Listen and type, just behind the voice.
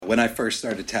when I first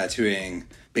started tattooing,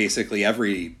 basically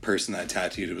every person that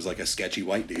tattooed was like a sketchy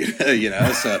white dude,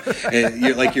 So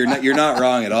you're not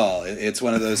wrong at all. It's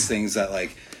one of those things that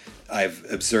like I've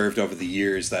observed over the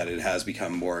years that it has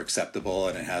become more acceptable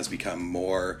and it has become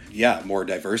more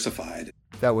diversified.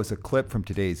 That was a clip from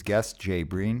today's guest, Jay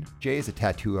Breen. Jay is a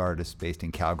tattoo artist based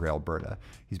in Calgary, Alberta.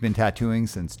 He's been tattooing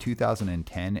since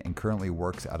 2010 and currently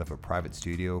works out of a private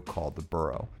studio called The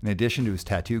Burrow. In addition to his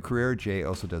tattoo career, Jay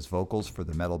also does vocals for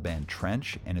the metal band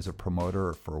Trench and is a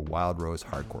promoter for Wild Rose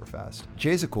Hardcore Fest.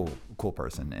 Jay's a cool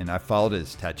person, and I've followed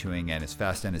his tattooing and his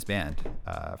fest and his band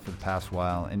for the past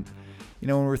while. And,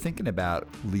 when we're thinking about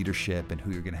leadership and who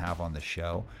you're going to have on the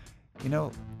show,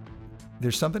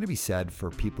 there's something to be said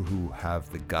for people who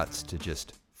have the guts to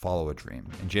just follow a dream.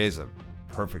 And Jay's a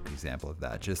perfect example of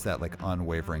that. Just that like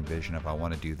unwavering vision of I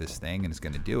want to do this thing and is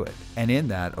going to do it. And in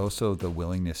that, also the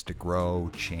willingness to grow,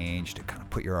 change, to kind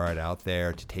of put your art out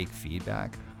there, to take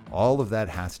feedback. All of that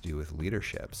has to do with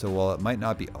leadership. So while it might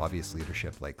not be obvious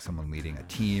leadership like someone leading a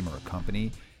team or a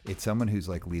company, it's someone who's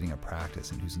like leading a practice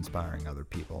and who's inspiring other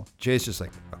people. Jay's just like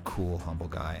a cool, humble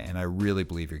guy, and I really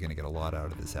believe you're going to get a lot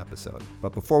out of this episode.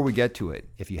 But before we get to it,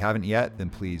 if you haven't yet, then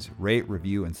please rate,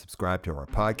 review, and subscribe to our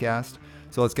podcast.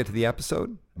 So let's get to the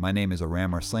episode. My name is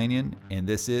Aram Arslanian, and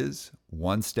this is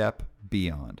One Step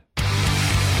Beyond.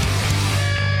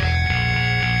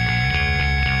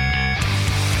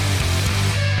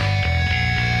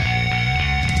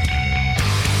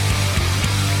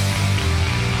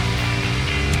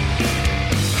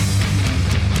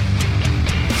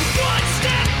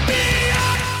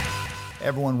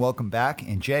 Everyone, welcome back.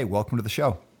 And Jay, welcome to the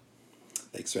show.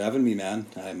 Thanks for having me, man.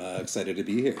 I'm excited to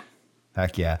be here.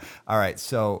 Heck yeah. All right.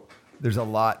 So there's a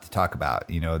lot to talk about.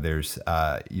 There's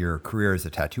your career as a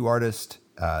tattoo artist.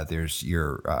 There's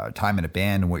your time in a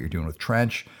band and what you're doing with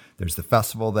Trench. There's the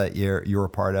festival that you're a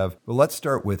part of. But let's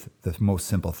start with the most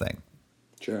simple thing.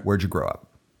 Sure. Where'd you grow up?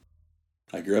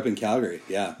 I grew up in Calgary.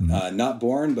 Yeah. Mm-hmm. Not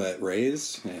born, but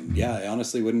raised. And yeah, I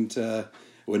honestly wouldn't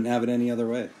have it any other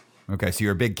way. Okay, so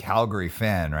you're a big Calgary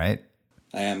fan, right?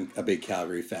 I am a big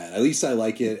Calgary fan. At least I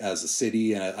like it as a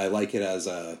city, and I like it as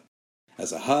a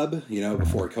hub.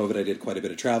 Before COVID, I did quite a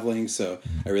bit of traveling, so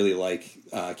I really like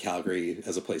Calgary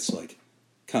as a place to like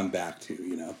come back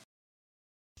to.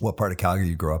 What part of Calgary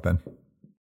you grew up in?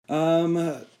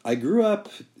 I grew up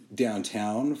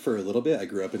downtown for a little bit. I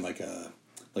grew up in like a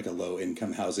low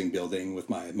income housing building with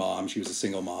my mom. She was a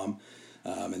single mom.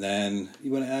 And then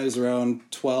when I was around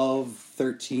 12,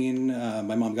 13,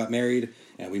 my mom got married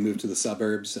and we moved to the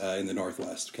suburbs in the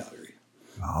northwest of Calgary.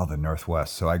 Oh, the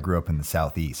northwest. So I grew up in the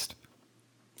southeast.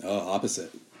 Oh,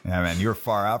 opposite. Yeah, man, you're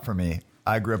far out from me.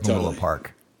 I grew up in Willow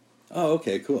Park. Oh,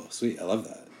 okay, cool. Sweet. I love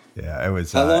that. Yeah, it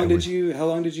was. How long did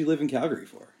you live in Calgary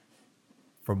for?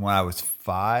 From when I was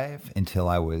 5 until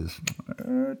I was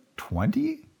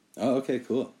 20. Oh, okay,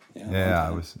 cool.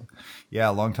 Yeah,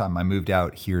 a long time. I moved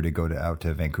out here to go out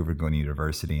to Vancouver, going to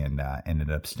university, and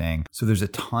ended up staying. So there's a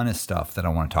ton of stuff that I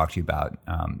want to talk to you about.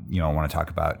 I want to talk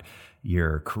about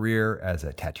your career as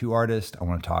a tattoo artist. I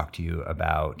want to talk to you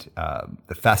about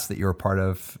the fest that you're a part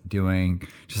of doing,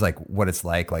 just like what it's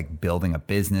like building a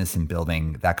business and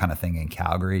building that kind of thing in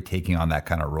Calgary, taking on that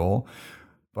kind of role.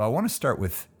 But I want to start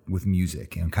with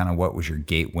music and kind of what was your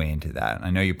gateway into that. I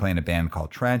know you play in a band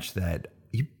called Trench that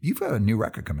you've got a new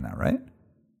record coming out, right?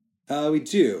 We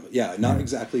do. Yeah, not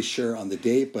exactly sure on the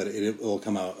date, but it will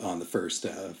come out on the first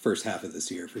half of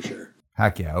this year for sure.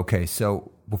 Heck yeah. Okay,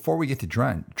 so before we get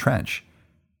to Trench,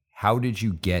 how did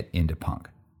you get into punk?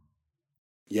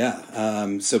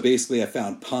 Yeah, so basically I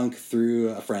found punk through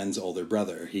a friend's older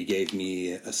brother. He gave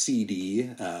me a CD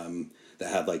that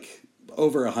had like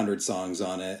over 100 songs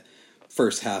on it.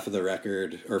 First half of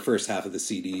the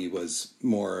CD was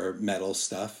more metal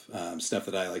stuff, stuff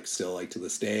that I still like to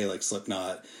this day, like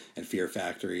Slipknot and Fear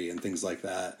Factory and things like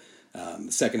that. The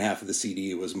second half of the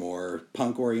CD was more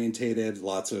punk orientated,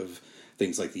 lots of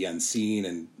things like The Unseen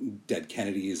and Dead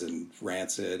Kennedys and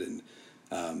Rancid, and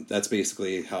that's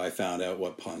basically how I found out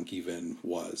what punk even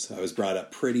was. I was brought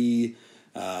up pretty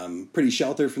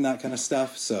sheltered from that kind of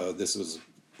stuff, so this was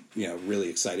really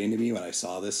exciting to me when I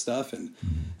saw this stuff, and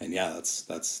yeah,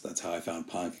 that's how I found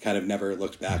punk. Kind of never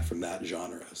looked back from that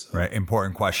genre. So. Right,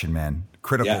 important question, man.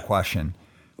 Critical question.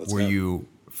 Were you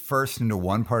first into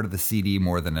one part of the CD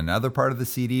more than another part of the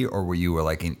CD, or were you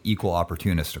like an equal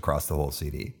opportunist across the whole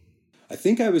CD? I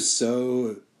think I was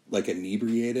so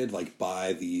inebriated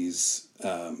by these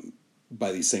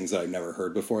things that I've never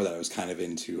heard before that I was kind of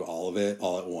into all of it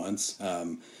all at once.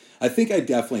 I think I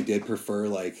definitely did prefer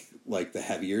the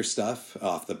heavier stuff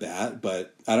off the bat,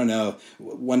 but I don't know.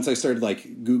 Once I started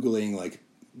Googling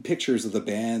pictures of the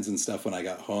bands and stuff when I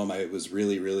got home, I was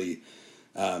really, really,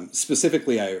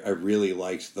 specifically, I really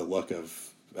liked the look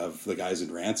of the guys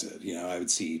in Rancid. You know, I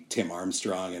would see Tim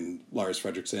Armstrong and Lars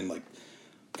Fredriksson like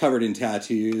covered in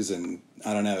tattoos, and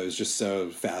I don't know, it was just so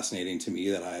fascinating to me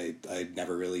that I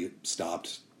never really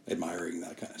stopped admiring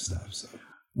that kind of stuff. So,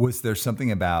 was there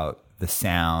something about the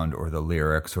sound or the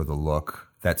lyrics or the look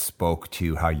that spoke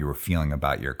to how you were feeling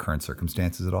about your current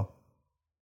circumstances at all?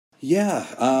 Yeah,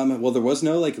 well, there was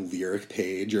no like lyric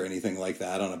page or anything like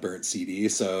that on a burnt CD,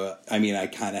 so I mean, I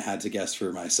kind of had to guess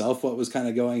for myself what was kind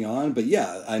of going on. But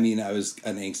yeah, I mean, I was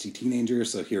an angsty teenager,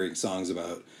 so hearing songs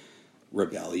about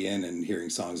rebellion and hearing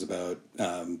songs about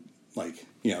like,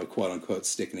 you know, quote unquote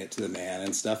sticking it to the man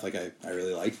and stuff, like I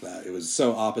really liked that. It was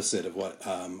so opposite of what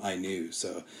I knew,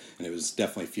 so, and it was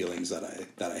definitely feelings that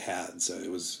I had, so it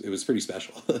was pretty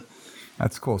special.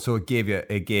 That's cool. So it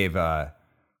gave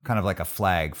kind of like a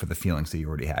flag for the feelings that you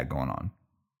already had going on.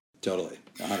 Totally,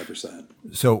 100%.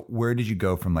 So where did you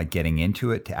go from like getting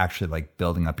into it to actually like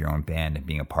building up your own band and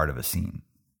being a part of a scene?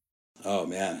 Oh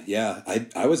man, yeah.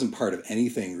 I wasn't part of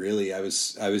anything really. I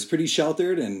was pretty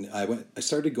sheltered, and I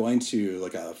started going to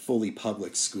like a fully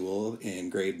public school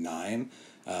in grade 9,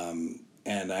 and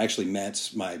I actually met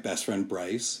my best friend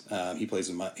Bryce. He plays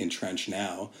in Trench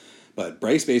now, but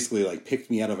Bryce basically like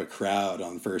picked me out of a crowd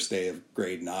on the first day of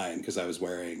grade 9 because I was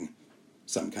wearing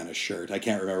some kind of shirt. I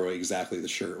can't remember what exactly the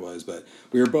shirt was, but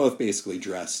we were both basically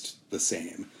dressed the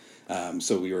same.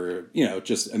 So we were, you know,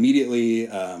 just immediately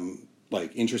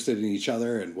like interested in each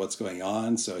other and what's going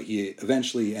on. So he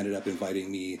eventually ended up inviting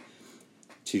me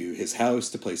to his house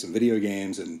to play some video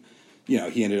games, and you know,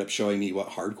 he ended up showing me what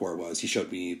hardcore was. He showed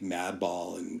me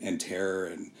Madball and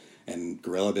Terror and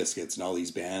Gorilla Biscuits and all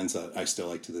these bands that I still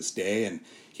like to this day, and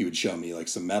he would show me like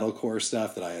some metalcore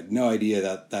stuff that I had no idea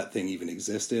that thing even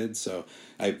existed. So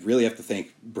I really have to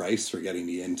thank Bryce for getting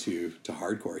me into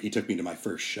hardcore. He took me to my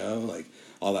first show, like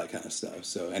all that kind of stuff.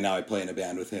 So, and now I play in a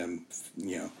band with him,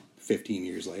 you know, 15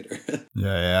 years later.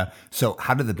 Yeah. So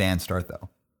how did the band start though?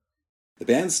 The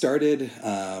band started,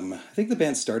 I think the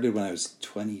band started when I was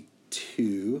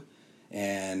 22,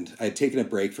 and I had taken a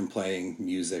break from playing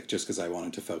music just because I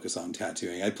wanted to focus on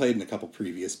tattooing. I played in a couple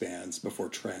previous bands before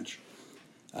Trench.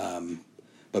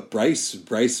 But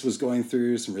Bryce was going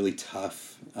through some really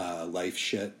tough life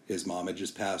shit. His mom had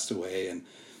just passed away, and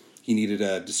he needed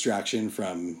a distraction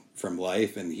from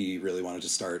life, and he really wanted to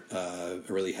start a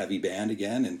really heavy band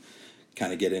again and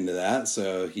kind of get into that.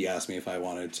 So he asked me if I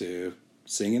wanted to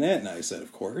sing in it, and I said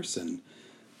of course. And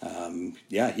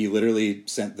yeah, he literally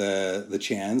sent the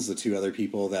Chans, the two other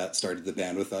people that started the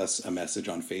band with us, a message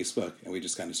on Facebook, and we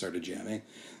just kind of started jamming.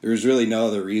 There was really no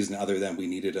other reason other than we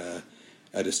needed a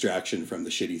distraction from the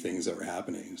shitty things that were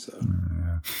happening.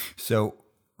 So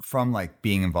from like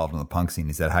being involved in the punk scene,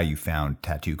 is that how you found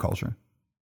tattoo culture?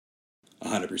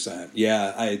 100%.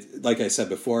 Yeah. Like I said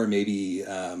before, maybe,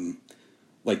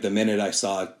 like the minute I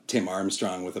saw Tim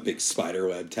Armstrong with a big spider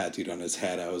web tattooed on his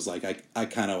head, I was like, I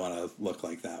kind of want to look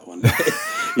like that one day.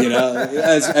 You know,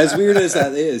 as weird as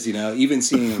that is, you know, even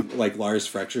seeing like Lars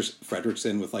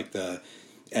Fredriksson with like the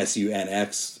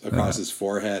SUNX across his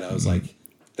forehead, I was like,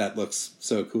 that looks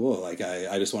so cool. Like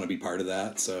I just want to be part of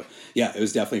that. So yeah, it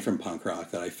was definitely from punk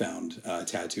rock that I found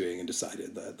tattooing and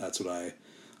decided that that's what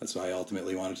I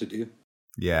ultimately wanted to do.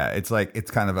 Yeah. It's like, it's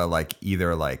kind of a like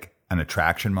either like an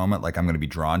attraction moment, like I'm going to be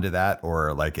drawn to that,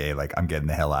 or like I'm getting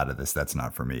the hell out of this, that's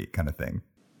not for me kind of thing.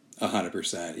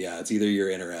 100%. Yeah. It's either you're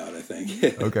in or out, I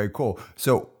think. Okay, cool.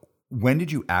 So when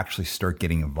did you actually start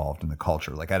getting involved in the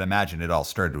culture? Like I'd imagine it all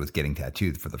started with getting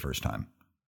tattooed for the first time.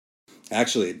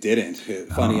 Actually, it didn't.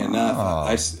 Funny enough,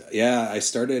 I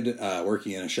started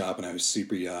working in a shop when I was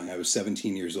super young. I was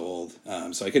 17 years old,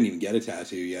 so I couldn't even get a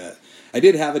tattoo yet. I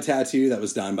did have a tattoo that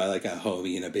was done by like a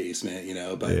homie in a basement, you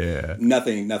know, but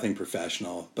nothing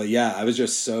professional. But yeah, I was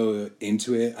just so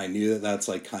into it. I knew that that's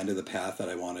like kind of the path that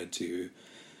I wanted to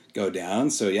go down.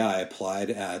 So yeah, I applied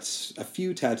at a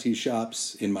few tattoo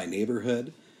shops in my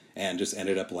neighborhood and just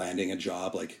ended up landing a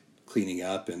job like cleaning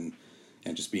up and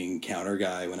just being counter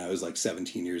guy when I was like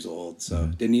 17 years old. So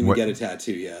didn't even get a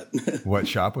tattoo yet. What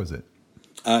shop was it?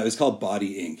 It was called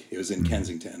Body Inc. It was in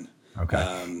Kensington.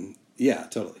 Okay. Yeah,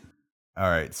 totally. All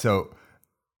right. So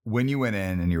when you went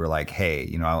in and you were like, hey,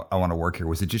 you know, I want to work here,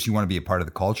 was it just you want to be a part of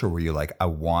the culture? Or were you like, I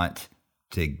want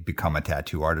to become a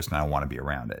tattoo artist and I want to be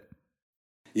around it?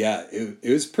 Yeah, it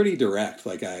was pretty direct.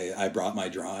 Like I brought my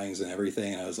drawings and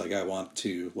everything, and I was like, I want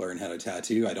to learn how to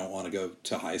tattoo. I don't want to go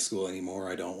to high school anymore.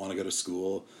 I don't want to go to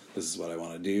school. This is what I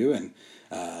want to do. And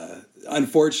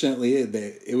unfortunately,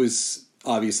 it was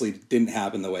obviously didn't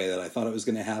happen the way that I thought it was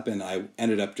going to happen. I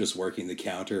ended up just working the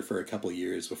counter for a couple of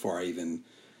years before I even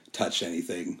touched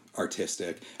anything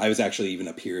artistic. I was actually even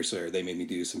a piercer. They made me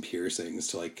do some piercings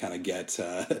to like kind of get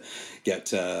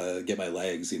my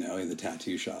legs, in the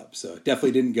tattoo shop. So it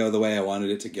definitely didn't go the way I wanted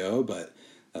it to go, but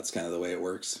that's kind of the way it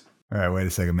works. All right, wait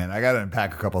a second, man. I got to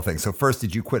unpack a couple of things. So first,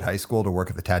 did you quit high school to work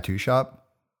at the tattoo shop?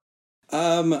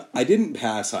 I didn't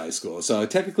pass high school, so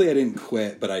technically I didn't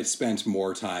quit, but I spent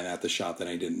more time at the shop than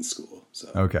I did in school. So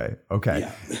okay.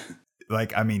 Yeah.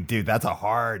 Like, I mean, dude, that's a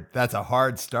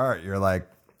hard start. You're like,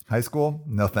 high school?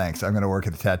 No thanks. I'm going to work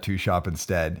at the tattoo shop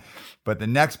instead. But the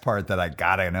next part that I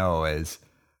gotta know is,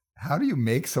 how do you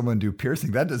make someone do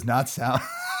piercing? That does not sound.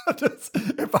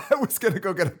 If I was going to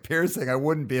go get a piercing, I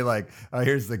wouldn't be like, oh,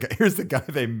 here's the guy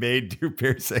they made do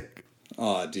piercing.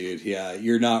 Oh, dude, yeah,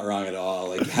 you're not wrong at all.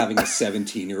 Like having a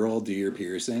 17-year-old do your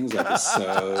piercings, like, is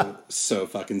so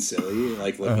fucking silly.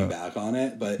 Like looking back on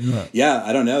it, but yeah,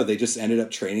 I don't know. They just ended up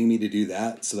training me to do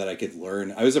that so that I could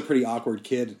learn. I was a pretty awkward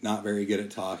kid, not very good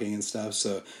at talking and stuff.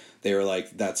 So they were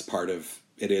like,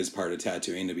 it is part of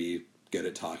tattooing to be good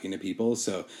at talking to people.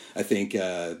 So I think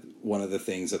one of the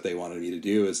things that they wanted me to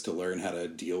do is to learn how to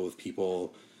deal with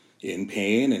people in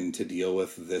pain and to deal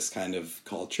with this kind of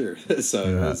culture. So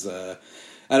it was, I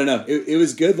don't know. It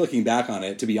was good looking back on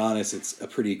it. To be honest, it's a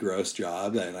pretty gross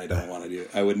job and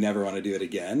I would never want to do it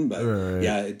again, but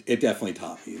yeah, it definitely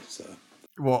taught me. So,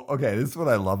 well, okay. This is what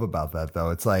I love about that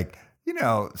though. It's like,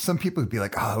 some people would be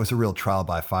like, oh, it was a real trial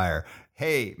by fire.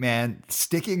 Hey man,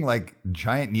 sticking like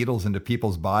giant needles into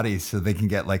people's bodies so they can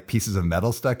get like pieces of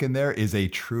metal stuck in there is a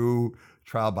true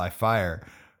trial by fire.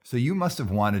 So you must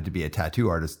have wanted to be a tattoo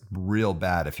artist real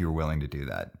bad if you were willing to do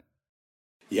that.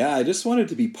 Yeah, I just wanted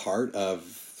to be part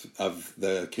of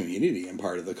the community and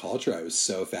part of the culture. I was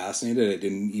so fascinated. I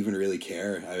didn't even really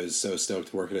care. I was so stoked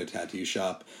to work at a tattoo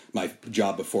shop. My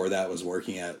job before that was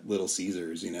working at Little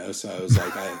Caesars, So I was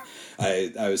like,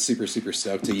 I was super, super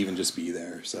stoked to even just be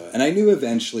there. So, and I knew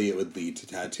eventually it would lead to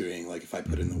tattooing, like if I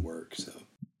put in the work. So,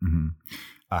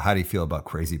 how do you feel about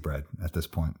crazy bread at this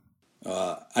point?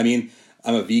 I mean,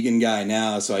 I'm a vegan guy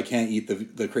now, so I can't eat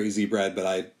the crazy bread, but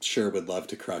I sure would love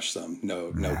to crush some.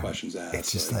 No questions asked.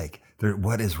 It's just like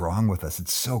what is wrong with us?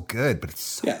 It's so good, but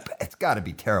it's it's got to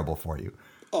be terrible for you.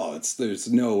 Oh,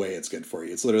 there's no way it's good for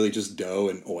you. It's literally just dough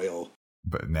and oil.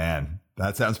 But man,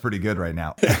 that sounds pretty good right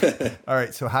now. All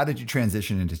right, so how did you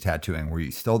transition into tattooing? Were you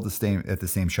still at the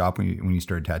same shop when you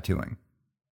started tattooing?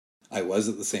 I was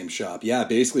at the same shop. Yeah,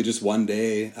 basically just one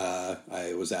day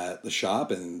I was at the shop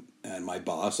and my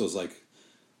boss was like,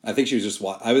 I think she was just,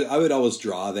 I would always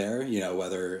draw there,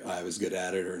 whether I was good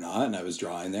at it or not. And I was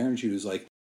drawing there and she was like,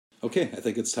 okay, I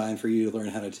think it's time for you to learn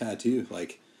how to tattoo.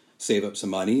 Like save up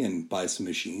some money and buy some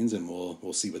machines and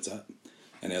we'll see what's up.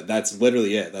 And that's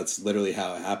literally it. That's literally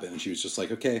how it happened. And she was just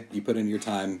like, okay, you put in your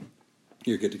time,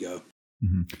 you're good to go.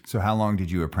 Mm-hmm. So how long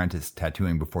did you apprentice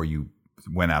tattooing before you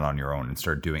went out on your own and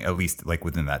started doing, at least like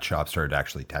within that shop, started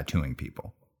actually tattooing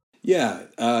people? Yeah,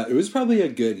 it was probably a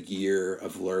good year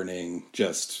of learning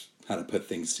just how to put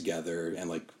things together and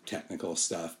like technical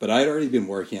stuff. But I'd already been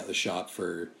working at the shop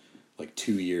for like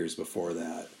 2 years before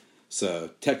that.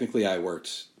 So technically I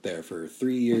worked there for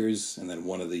 3 years, and then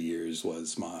one of the years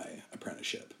was my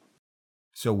apprenticeship.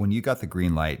 So when you got the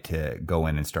green light to go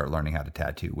in and start learning how to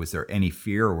tattoo, was there any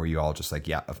fear, or were you all just like,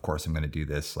 yeah, of course I'm going to do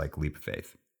this, like leap of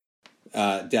faith?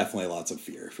 Definitely lots of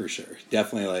fear, for sure.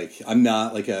 Definitely, like I'm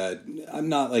not like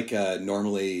a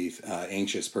normally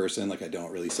anxious person. Like I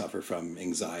don't really suffer from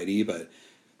anxiety, but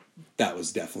that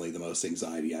was definitely the most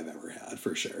anxiety I've ever had,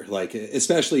 for sure. Like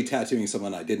especially tattooing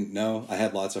someone I didn't know. I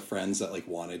had lots of friends that like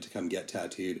wanted to come get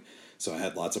tattooed, so I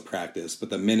had lots of practice. But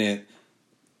the minute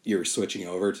you're switching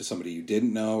over to somebody you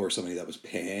didn't know or somebody that was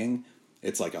paying,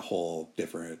 it's like a whole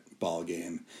different ball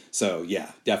game. So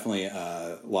yeah, definitely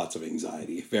lots of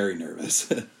anxiety, very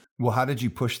nervous. Well, how did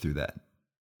you push through that?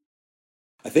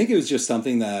 I think it was just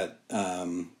something that,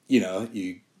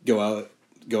 you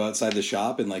go outside the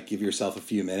shop and like give yourself a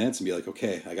few minutes and be like,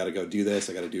 okay, I got to go do this.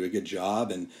 I got to do a good job.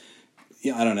 And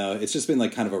I don't know. It's just been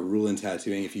like kind of a rule in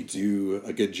tattooing. If you do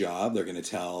a good job, they're going to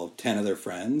tell 10 of their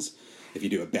friends. If you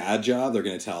do a bad job, they're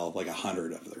going to tell like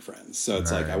 100 of their friends. So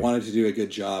it's like, I wanted to do a good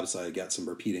job so I get some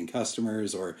repeating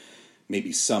customers, or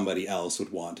maybe somebody else would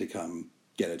want to come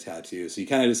get a tattoo. So you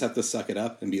kind of just have to suck it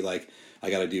up and be like, I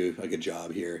got to do a good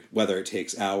job here, whether it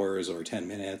takes hours or 10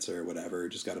 minutes or whatever.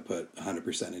 Just got to put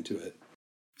 100% into it.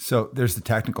 So there's the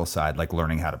technical side, like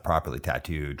learning how to properly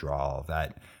tattoo, draw, all of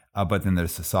that. But then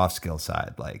there's the soft skill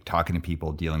side, like talking to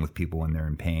people, dealing with people when they're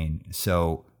in pain.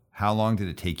 So how long did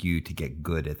it take you to get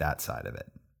good at that side of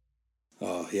it?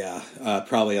 Oh, yeah,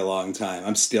 probably a long time.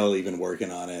 I'm still even working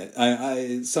on it.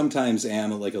 I sometimes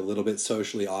am like a little bit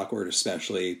socially awkward,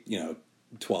 especially,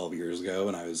 12 years ago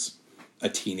when I was a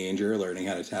teenager learning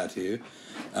how to tattoo.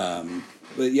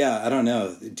 But yeah, I don't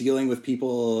know. Dealing with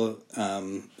people,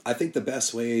 I think the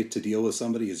best way to deal with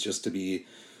somebody is just to be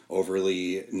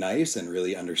overly nice and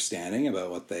really understanding about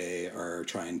what they are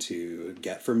trying to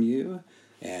get from you,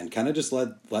 and kind of just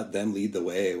let them lead the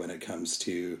way when it comes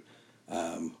to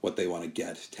what they want to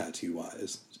get tattoo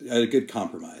wise. A good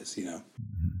compromise, you know.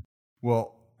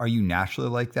 Well, are you naturally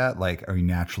like that? Like, are you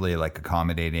naturally like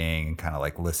accommodating and kind of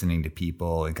like listening to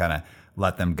people and kind of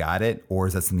let them guide it? Or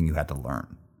is that something you had to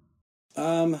learn?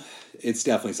 It's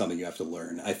definitely something you have to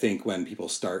learn. I think when people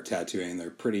start tattooing, they're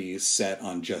pretty set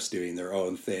on just doing their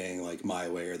own thing, like my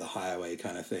way or the highway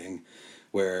kind of thing.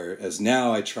 Whereas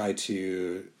now I try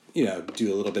to, you know,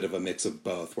 do a little bit of a mix of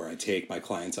both, where I take my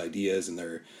clients' ideas and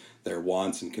their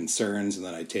wants and concerns, and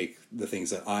then I take the things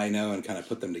that I know and kind of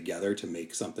put them together to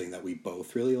make something that we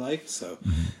both really like. So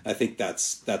I think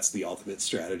that's the ultimate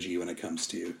strategy when it comes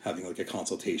to having like a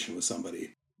consultation with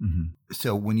somebody.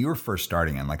 So when you were first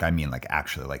starting, and like, I mean, like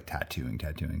actually like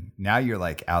tattooing, now you're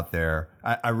like out there.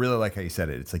 I really like how you said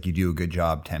it. It's like you do a good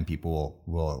job, 10 people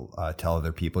will tell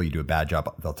other people. You do a bad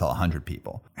job, they'll tell 100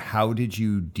 people. How did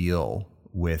you deal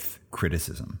with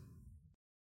criticism?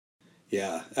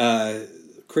 Yeah.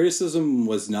 Criticism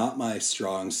was not my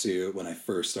strong suit when I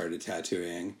first started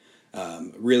tattooing.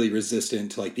 Really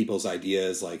resistant to like people's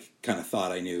ideas, like kind of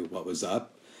thought I knew what was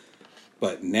up.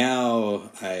 But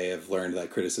now I have learned that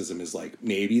criticism is like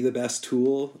maybe the best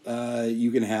tool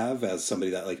you can have as somebody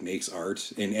that like makes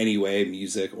art in any way,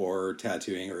 music or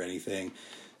tattooing or anything.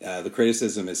 The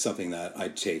criticism is something that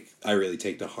I really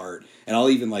take to heart. And I'll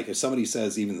even like, if somebody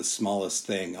says even the smallest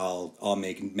thing, I'll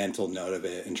make mental note of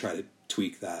it and try to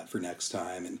tweak that for next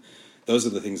time. And those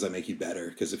are the things that make you better.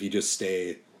 Because if you just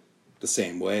stay the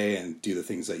same way and do the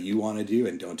things that you want to do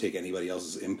and don't take anybody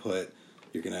else's input,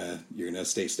 you're gonna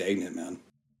stay stagnant, man.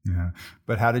 Yeah.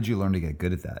 But how did you learn to get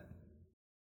good at that?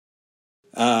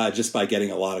 Just by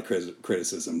getting a lot of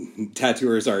criticism.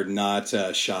 Tattooers are not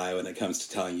shy when it comes to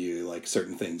telling you like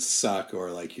certain things suck,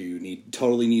 or like you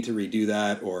totally need to redo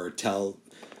that, or tell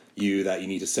you that you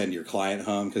need to send your client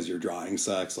home because your drawing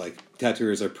sucks. Like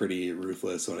tattooers are pretty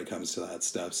ruthless when it comes to that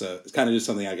stuff. So it's kind of just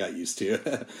something I got used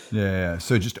to. Yeah.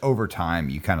 So just over time,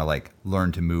 you kind of like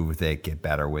learn to move with it, get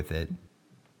better with it.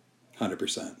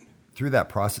 100%. Through that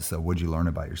process, though, what'd you learn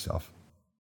about yourself?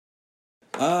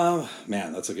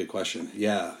 Man, that's a good question.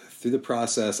 Yeah. Through the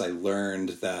process, I learned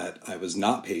that I was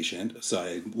not patient. So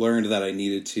I learned that I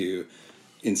needed to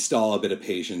install a bit of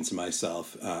patience in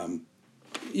myself, and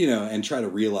try to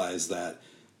realize that,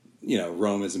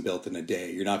 Rome isn't built in a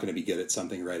day. You're not going to be good at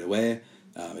something right away.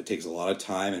 It takes a lot of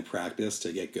time and practice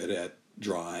to get good at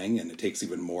drawing, and it takes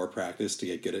even more practice to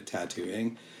get good at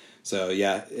tattooing. So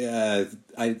yeah,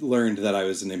 I learned that I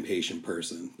was an impatient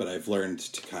person, but I've learned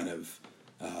to kind of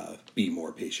be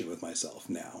more patient with myself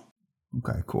now.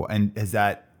 Okay, cool. And has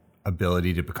that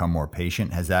ability to become more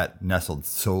patient, has that nestled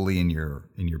solely in your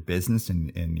business and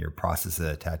in your process as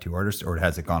a tattoo artist, or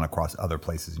has it gone across other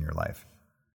places in your life?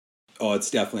 Oh,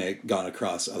 it's definitely gone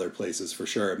across other places for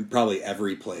sure. Probably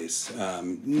every place.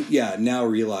 Now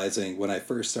realizing when I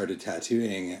first started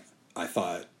tattooing, I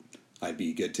thought I'd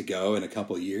be good to go in a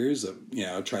couple of years,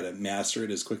 try to master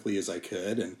it as quickly as I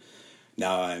could. And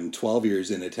now I'm 12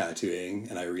 years into tattooing,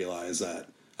 and I realize that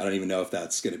I don't even know if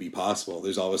that's going to be possible.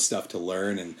 There's always stuff to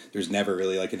learn, and there's never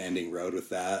really like an ending road with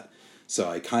that. So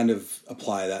I kind of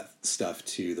apply that stuff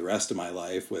to the rest of my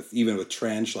life even with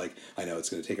trench. Like I know it's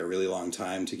going to take a really long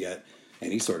time to get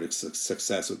any sort of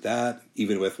success with that.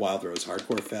 Even with Wild Rose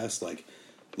Hardcore Fest, like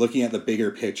looking at the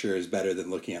bigger picture is better than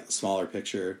looking at the smaller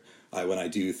picture. When I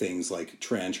do things like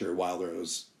trench or Wild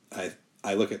Rose,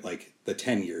 I look at like the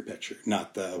 10-year picture,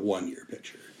 not the 1-year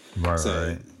picture.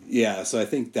 Right. Yeah, so I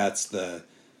think that's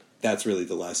really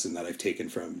the lesson that I've taken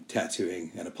from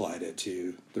tattooing and applied it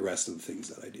to the rest of the things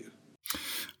that I do.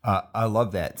 I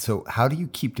love that. So how do you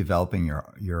keep developing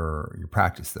your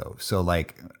practice though? So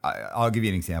like, I'll give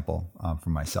you an example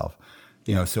from myself.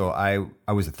 So I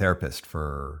was a therapist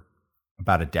for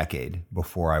about a decade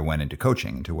before I went into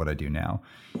coaching, into what I do now.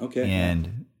 Okay.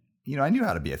 And, I knew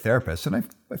how to be a therapist, and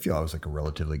I feel I was like a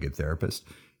relatively good therapist.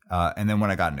 And then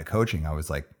when I got into coaching, I was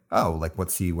like, oh, like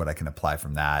let's see what I can apply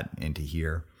from that into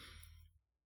here.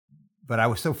 But I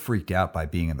was so freaked out by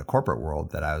being in the corporate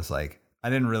world that I was like,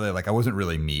 I wasn't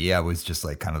really me. I was just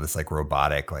like kind of this like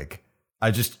robotic, like I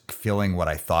just filling what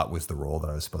I thought was the role that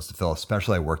I was supposed to fill.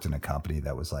 Especially I worked in a company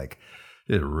that was like,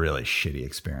 it was a really shitty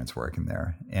experience working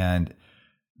there. And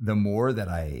the more that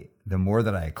I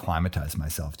acclimatized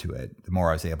myself to it, the more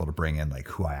I was able to bring in like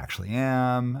who I actually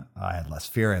am. I had less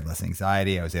fear, I had less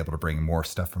anxiety. I was able to bring in more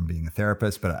stuff from being a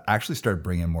therapist, but I actually started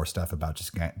bringing in more stuff about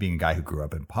just being a guy who grew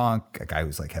up in punk, a guy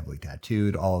who's like heavily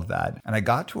tattooed, all of that. And I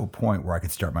got to a point where I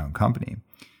could start my own company.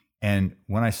 And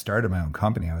when I started my own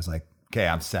company, I was like, okay,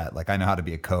 I'm set. Like I know how to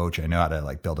be a coach. I know how to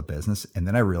like build a business. And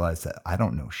then I realized that I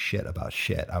don't know shit about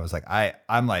shit. I was like,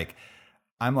 I'm like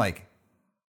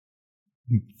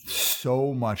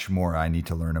so much more I need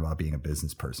to learn about being a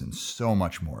business person. So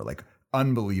much more, like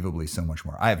unbelievably so much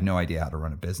more. I have no idea how to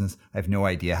run a business. I have no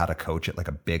idea how to coach at like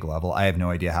a big level. I have no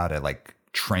idea how to like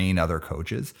train other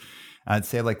coaches. I'd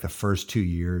say like the first 2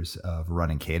 years of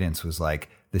running Cadence was like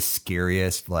the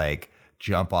scariest, like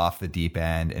jump off the deep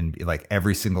end and like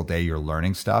every single day you're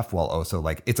learning stuff while also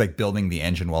like it's like building the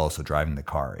engine while also driving the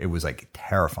car. It was like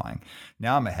terrifying.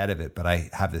 Now I'm ahead of it, but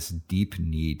I have this deep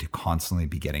need to constantly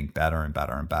be getting better and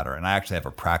better and better. And I actually have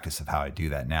a practice of how I do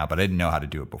that now, but I didn't know how to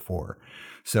do it before.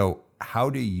 So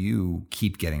how do you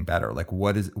keep getting better? Like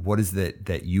what is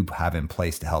that you have in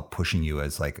place to help pushing you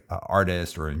as like an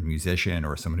artist or a musician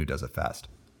or someone who does it fast?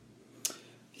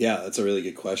 Yeah, that's a really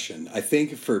good question. I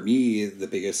think for me, the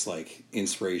biggest like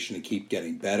inspiration to keep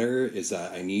getting better is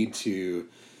that I need to,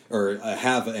 or I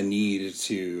have a need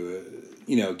to,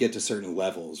 get to certain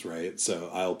levels, right? So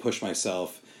I'll push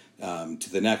myself to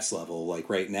the next level.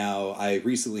 Like right now, I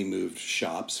recently moved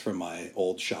shops from my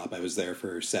old shop. I was there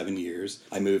for 7 years.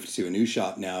 I moved to a new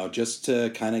shop now just to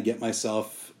kind of get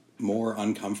myself more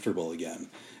uncomfortable again.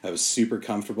 I was super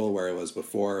comfortable where I was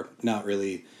before, not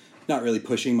really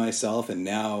pushing myself, and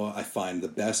now I find the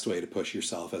best way to push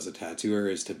yourself as a tattooer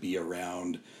is to be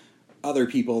around other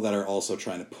people that are also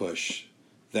trying to push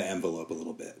the envelope a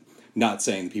little bit. Not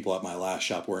saying the people at my last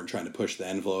shop weren't trying to push the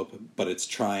envelope, but it's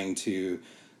trying to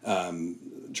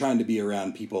be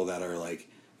around people that are like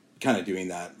kind of doing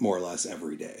that more or less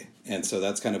every day. And so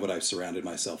that's kind of what I've surrounded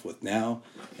myself with now.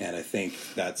 And I think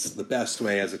that's the best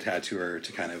way as a tattooer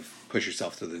to kind of push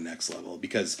yourself to the next level,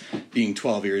 because being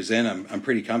 12 years in, I'm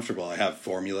pretty comfortable. I have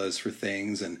formulas for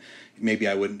things, and maybe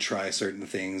I wouldn't try certain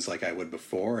things like I would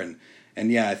before.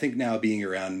 And yeah, I think now being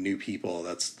around new people,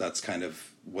 that's kind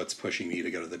of what's pushing me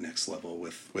to go to the next level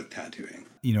with tattooing.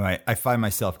 I find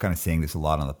myself kind of saying this a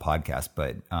lot on the podcast,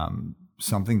 but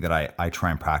something that I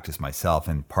try and practice myself,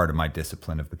 and part of my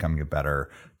discipline of becoming a better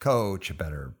coach, a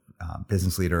better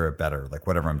business leader, a better like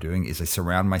whatever I'm doing, is I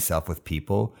surround myself with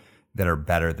people that are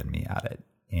better than me at it,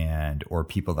 or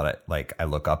people that I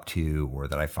look up to, or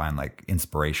that I find like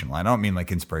inspirational. I don't mean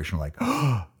like inspirational like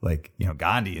like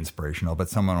Gandhi inspirational, but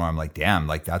someone where I'm like, damn,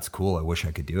 like that's cool. I wish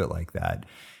I could do it like that.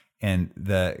 And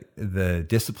the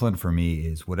discipline for me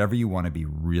is whatever you want to be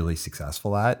really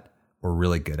successful at or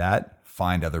really good at,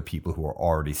 find other people who are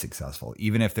already successful,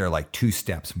 even if they're like 2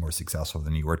 steps more successful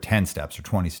than you, or 10 steps or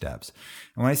 20 steps.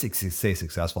 And when I say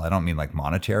successful, I don't mean like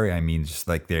monetary. I mean just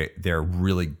like they're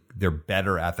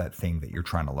better at that thing that you're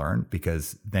trying to learn,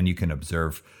 because then you can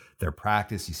observe their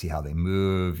practice, you see how they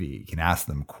move, you can ask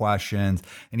them questions,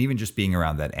 and even just being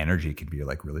around that energy can be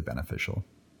like really beneficial.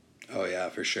 Oh yeah,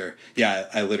 for sure. Yeah,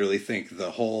 I literally think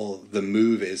the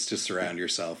move is to surround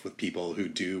yourself with people who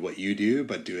do what you do,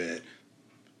 but do it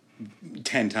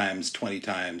 10 times, 20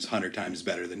 times, 100 times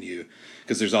better than you,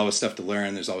 because there's always stuff to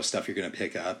learn. There's always stuff you're going to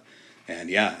pick up. And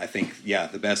yeah, I think,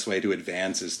 the best way to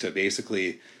advance is to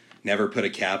basically never put a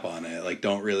cap on it. Like,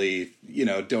 don't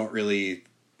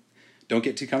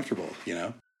get too comfortable,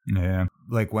 Yeah.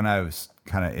 Like when I was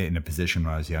kind of in a position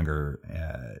when I was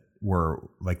younger, where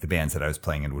like the bands that I was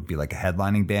playing in would be like a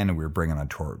headlining band, and we were bringing on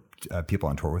tour, people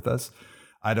on tour with us.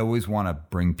 I'd always want to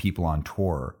bring people on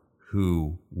tour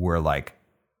who were like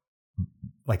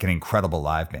an incredible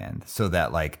live band, so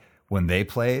that like when they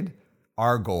played,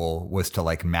 our goal was to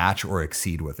like match or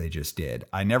exceed what they just did.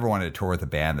 I never wanted to tour with a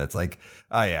band that's like,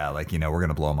 oh yeah, like, we're going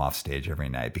to blow them off stage every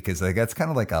night, because like that's kind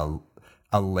of like a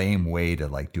lame way to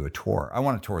like do a tour. I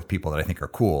want to tour with people that I think are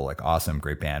cool, like awesome,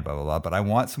 great band, blah, blah, blah. But I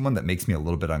want someone that makes me a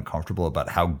little bit uncomfortable about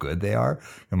how good they are.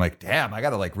 I'm like, damn, I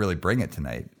got to like really bring it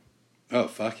tonight. Oh,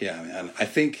 fuck yeah, man. I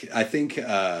think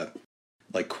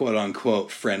like quote unquote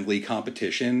friendly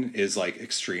competition is like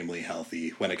extremely healthy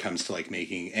when it comes to like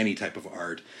making any type of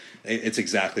art. It's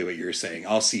exactly what you're saying.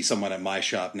 I'll see someone at my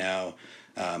shop now,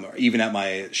 or even at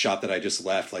my shop that I just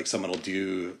left, like someone will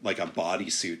do like a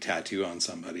bodysuit tattoo on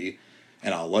somebody,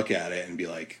 and I'll look at it and be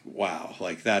like, wow,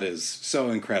 like that is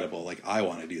so incredible. Like I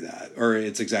want to do that. Or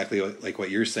it's exactly like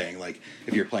what you're saying. Like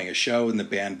if you're playing a show and the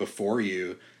band before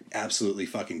you absolutely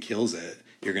fucking kills it,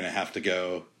 you're going to have to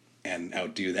go and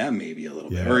outdo them maybe a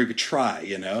little bit, or you could try,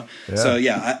 Yeah. So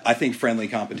yeah, I think friendly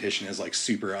competition is like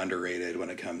super underrated when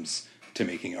it comes to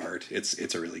making art.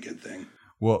 It's a really good thing.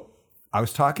 Well, I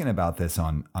was talking about this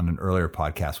on an earlier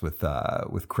podcast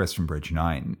with Chris from Bridge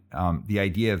 9. The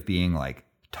idea of being like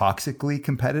toxically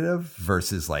competitive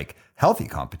versus like healthy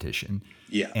competition.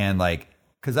 Yeah. And like,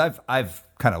 because I've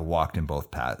kind of walked in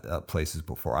both places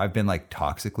before. I've been like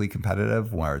toxically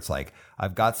competitive, where it's like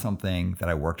I've got something that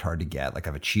I worked hard to get, like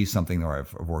I've achieved something where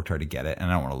I've worked hard to get it,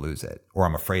 and I don't want to lose it, or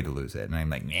I'm afraid to lose it, and I'm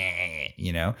like, nah,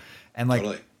 you know, and like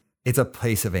Totally. It's a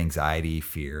place of anxiety,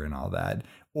 fear, and all that.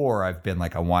 Or I've been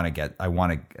like, I want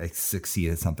to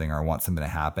succeed at something, or I want something to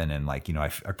happen, and like, you know, I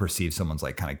perceive someone's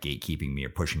like kind of gatekeeping me or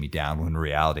pushing me down, when in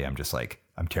reality I'm just like,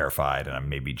 I'm terrified and I'm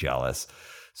maybe jealous.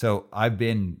 So I've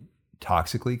been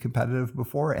toxically competitive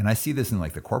before, and I see this in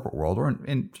like the corporate world, or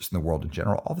in just in the world in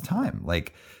general, all the time.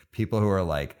 Like people who are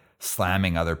like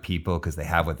slamming other people because they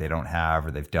have what they don't have,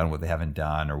 or they've done what they haven't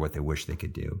done, or what they wish they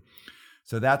could do.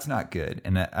 So that's not good.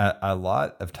 And a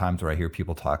lot of times where I hear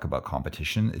people talk about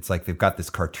competition, it's like they've got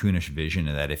this cartoonish vision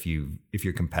that if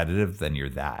you're competitive, then you're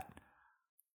that.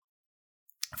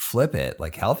 Flip it.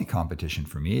 Like healthy competition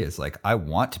for me is like, I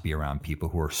want to be around people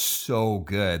who are so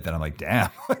good that I'm like, damn,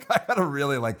 like I gotta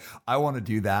really like, I want to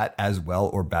do that as well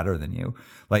or better than you.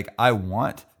 Like I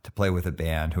want to play with a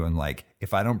band who I'm like,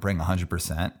 if I don't bring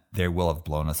 100%, they will have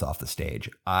blown us off the stage.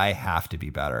 I have to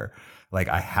be better. Like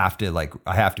I have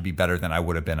to be better than I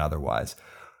would have been otherwise.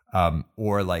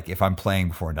 Or like if I'm playing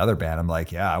before another band, I'm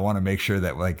like, yeah, I want to make sure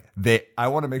that I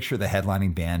want to make sure the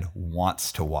headlining band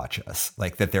wants to watch us,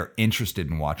 like that they're interested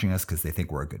in watching us because they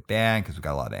think we're a good band, because we've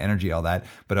got a lot of energy, all that.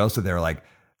 But also they're like,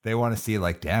 they want to see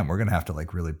like, damn, we're going to have to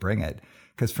like really bring it.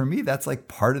 Because for me, that's like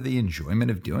part of the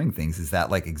enjoyment of doing things, is that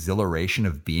like exhilaration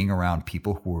of being around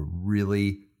people who are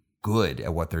really good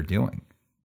at what they're doing.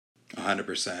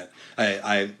 100%.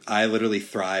 I literally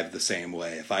thrive the same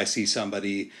way. If I see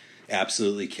somebody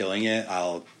absolutely killing it,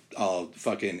 I'll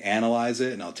fucking analyze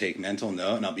it, and I'll take mental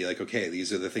note, and I'll be like, okay,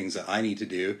 these are the things that I need to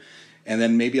do. And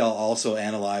then maybe I'll also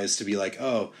analyze to be like,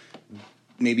 oh,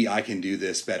 maybe I can do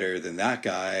this better than that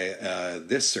guy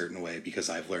this certain way because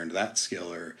I've learned that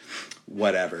skill or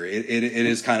whatever. It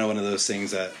is kind of one of those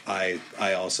things that I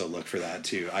also look for that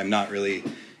too. I'm not really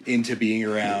into being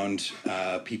around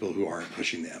people who aren't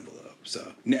pushing the envelope.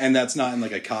 So, and that's not in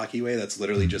like a cocky way. That's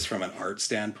literally just from an art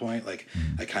standpoint. Like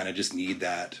I kind of just need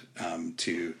that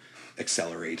to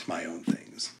accelerate my own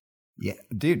things. Yeah,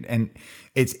 dude. And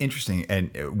it's interesting.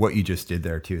 And what you just did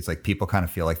there too, it's like people kind of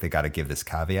feel like they got to give this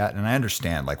caveat. And I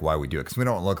understand like why we do it, because we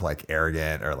don't look like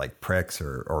arrogant or like pricks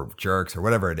or jerks or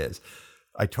whatever it is.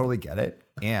 I totally get it.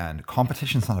 And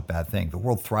competition's not a bad thing. The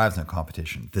world thrives on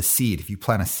competition. The seed, if you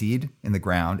plant a seed in the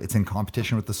ground, it's in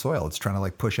competition with the soil. It's trying to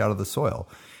like push out of the soil.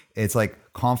 It's like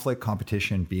conflict,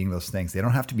 competition, being those things. They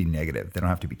don't have to be negative. They don't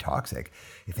have to be toxic.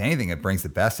 If anything, it brings the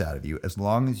best out of you as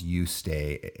long as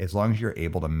you're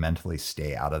able to mentally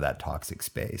stay out of that toxic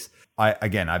space. I've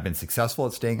been successful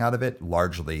at staying out of it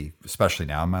largely, especially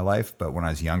now in my life. But when I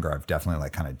was younger, I've definitely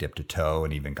like kind of dipped a toe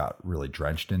and even got really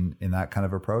drenched in that kind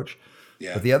of approach.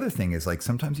 Yeah. But the other thing is like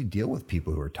sometimes you deal with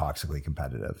people who are toxically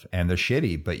competitive and they're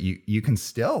shitty, but you can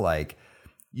still like,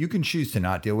 you can choose to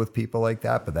not deal with people like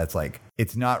that, but that's like,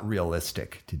 it's not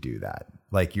realistic to do that.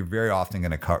 Like you're very often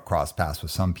going to cross paths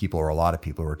with some people or a lot of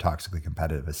people who are toxically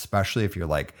competitive, especially if you're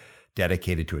like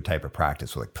dedicated to a type of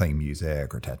practice, like playing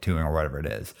music or tattooing or whatever it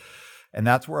is. And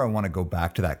that's where I want to go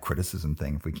back to that criticism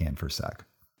thing if we can for a sec.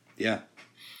 Yeah.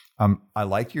 I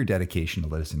like your dedication to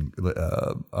listening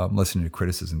to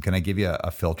criticism. Can I give you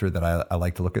a filter that I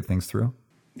like to look at things through?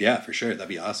 Yeah, for sure. That'd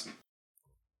be awesome.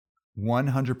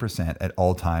 100% at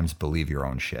all times, believe your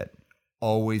own shit.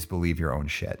 Always believe your own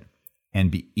shit. And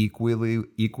be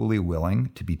equally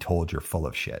willing to be told you're full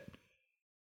of shit.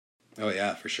 Oh,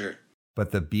 yeah, for sure.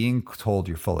 But the being told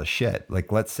you're full of shit,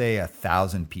 like let's say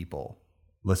 1,000 people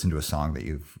listen to a song that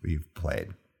you've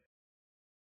played.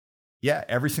 Yeah,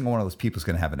 every single one of those people is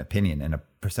going to have an opinion, and a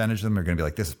percentage of them are going to be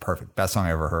like, this is perfect. Best song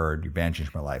I ever heard. Your band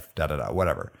changed my life,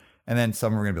 whatever. And then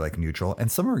some are going to be like neutral,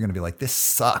 and some are going to be like, this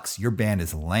sucks. Your band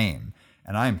is lame.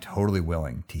 And I am totally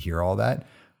willing to hear all that.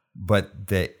 But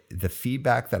the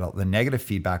feedback the negative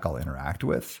feedback I'll interact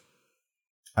with,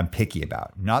 I'm picky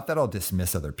about. Not that I'll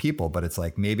dismiss other people, but it's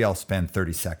like maybe I'll spend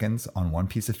 30 seconds on one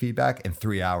piece of feedback and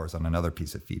 3 hours on another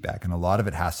piece of feedback. And a lot of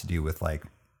it has to do with like,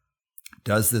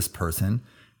 does this person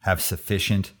have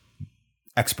sufficient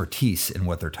expertise in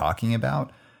what they're talking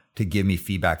about to give me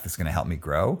feedback that's going to help me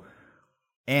grow?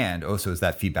 And also, is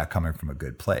that feedback coming from a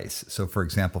good place? So for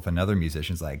example, if another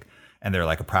musician's like, and they're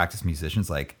like a practice musician's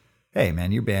like, hey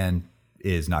man, your band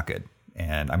is not good,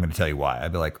 and I'm going to tell you why.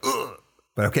 I'd be like, ugh,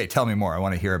 but okay, tell me more. I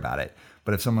want to hear about it.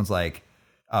 But if someone's like,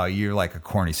 oh, you're like a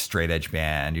corny straight edge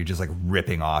band. You're just like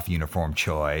ripping off Uniform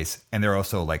Choice. And they're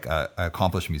also like a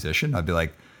accomplished musician. I'd be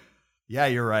like, yeah,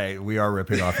 you're right. We are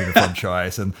ripping off Uniform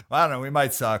Choice. And I don't know, we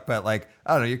might suck, but like,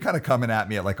 I don't know, you're kind of coming at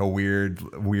me at like a weird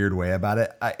way about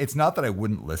it. It's not that I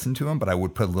wouldn't listen to them, but I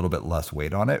would put a little bit less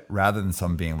weight on it rather than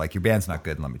some being like, your band's not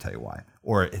good and let me tell you why.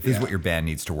 Or if this is what your band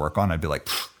needs to work on, I'd be like,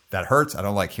 that hurts. I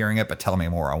don't like hearing it, but tell me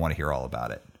more. I want to hear all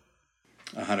about it.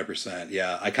 100%.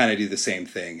 Yeah, I kind of do the same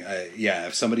thing.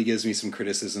 If somebody gives me some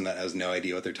criticism that has no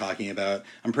idea what they're talking about,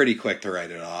 I'm pretty quick to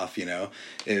write it off. You know,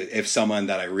 if someone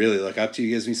that I really look up to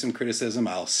gives me some criticism,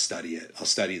 I'll study it. I'll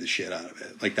study the shit out of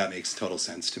it. Like, that makes total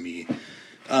sense to me.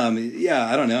 I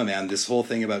don't know, man. This whole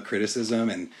thing about criticism,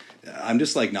 and I'm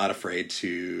just like not afraid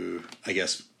to, I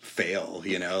guess, fail,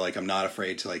 you know, like I'm not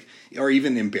afraid to like, or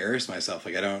even embarrass myself.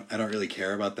 Like I don't really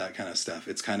care about that kind of stuff.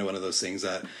 It's kind of one of those things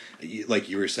that, like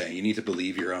you were saying, you need to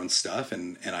believe your own stuff.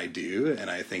 And I do. And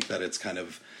I think that it's kind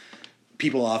of,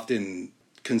 people often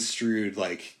construed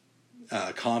like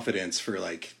confidence for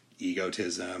like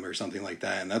egotism or something like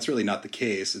that. And that's really not the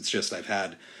case. It's just, I've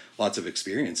had lots of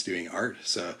experience doing art.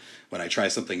 So when I try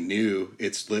something new,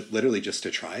 it's literally just to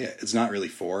try it. It's not really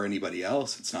for anybody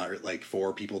else. It's not like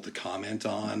for people to comment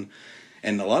on.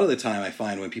 And a lot of the time I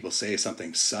find when people say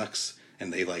something sucks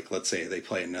and they like, let's say they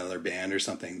play another band or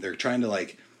something, they're trying to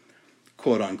like,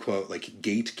 quote unquote, like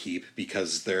gatekeep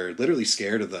because they're literally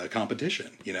scared of the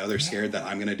competition. You know, they're scared that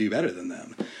I'm going to do better than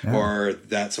them or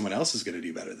that someone else is going to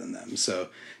do better than them. So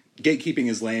gatekeeping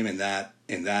is lame in that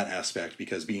aspect,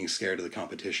 because being scared of the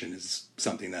competition is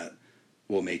something that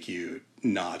will make you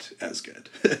not as good.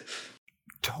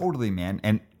 Totally, man.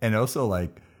 And also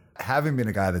like having been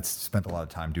a guy that's spent a lot of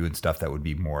time doing stuff that would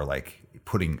be more like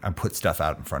put stuff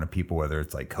out in front of people, whether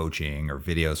it's like coaching or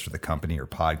videos for the company or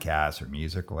podcasts or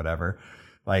music or whatever,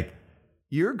 like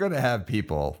you're going to have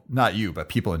people, not you, but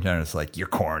people in general, it's like, you're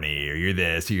corny or you're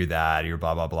this or you're that or you're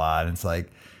blah, blah, blah. And it's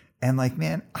like, and like,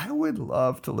 man, I would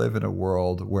love to live in a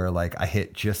world where like I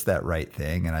hit just that right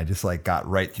thing and I just like got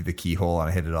right through the keyhole and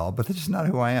I hit it all, but that's just not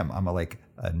who I am. I'm like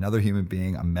another human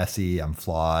being. I'm messy. I'm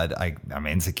flawed. I'm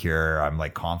insecure. I'm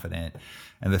like confident.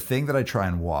 And the thing that I try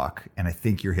and walk, and I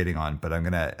think you're hitting on, but I'm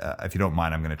going to, if you don't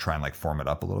mind, I'm going to try and like form it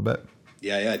up a little bit.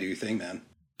 Yeah. Do your thing, man.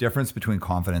 Difference between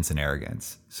confidence and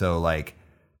arrogance. So like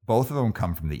both of them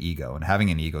come from the ego, and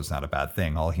having an ego is not a bad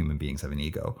thing. All human beings have an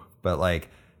ego, but like,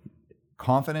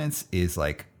 confidence is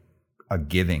like a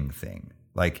giving thing.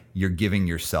 Like you're giving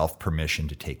yourself permission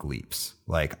to take leaps.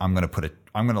 Like I'm going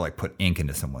to like put ink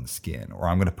into someone's skin, or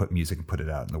I'm going to put music and put it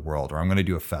out in the world, or I'm going to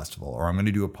do a festival, or I'm going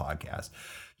to do a podcast.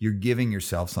 You're giving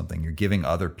yourself something. You're giving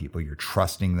other people. You're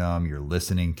trusting them. You're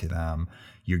listening to them.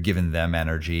 You're giving them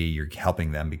energy. You're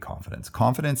helping them be confident.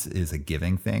 Confidence is a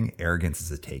giving thing. Arrogance is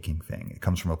a taking thing. It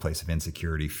comes from a place of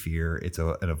insecurity, fear. It's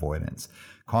an avoidance.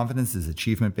 Confidence is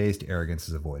achievement-based. Arrogance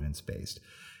is avoidance-based.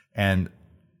 And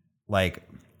like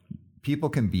people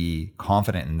can be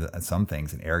confident in some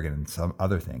things and arrogant in some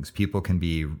other things. People can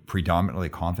be predominantly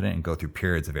confident and go through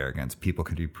periods of arrogance. People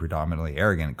can be predominantly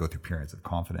arrogant and go through periods of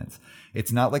confidence.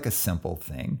 It's not like a simple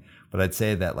thing, but I'd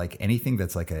say that like anything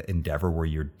that's like an endeavor where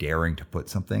you're daring to put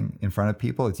something in front of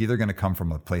people, it's either going to come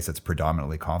from a place that's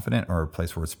predominantly confident or a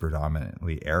place where it's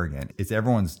predominantly arrogant. It's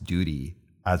everyone's duty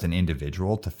as an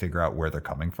individual to figure out where they're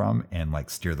coming from and like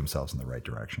steer themselves in the right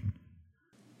direction.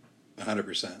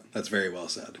 100%. That's very well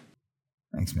said.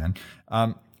 Thanks, man.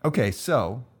 Okay,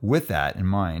 so with that in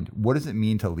mind, what does it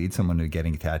mean to lead someone to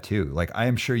getting a tattoo? Like, I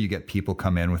am sure you get people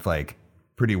come in with like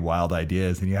pretty wild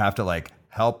ideas, and you have to like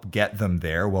help get them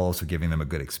there while also giving them a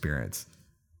good experience.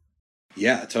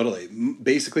 Yeah, totally.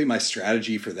 Basically, my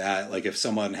strategy for that, like if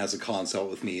someone has a consult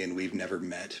with me and we've never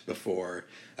met before,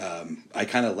 I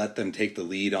kind of let them take the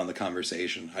lead on the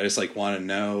conversation. I just like want to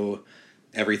know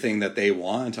everything that they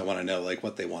want. I want to know like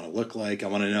what they want to look like. I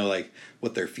want to know like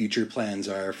what their future plans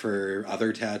are for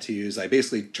other tattoos. I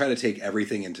basically try to take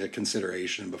everything into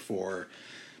consideration before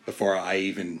I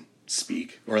even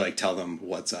speak or like tell them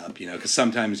what's up, you know, because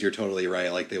sometimes you're totally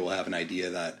right. Like they will have an idea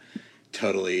that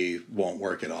totally won't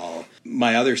work at all.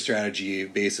 My other strategy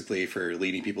basically for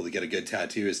leading people to get a good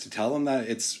tattoo is to tell them that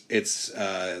it's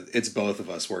both of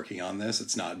us working on this.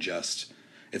 It's not just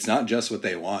what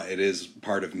they want. It is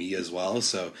part of me as well.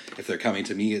 So if they're coming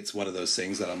to me, it's one of those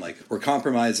things that I'm like, we're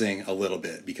compromising a little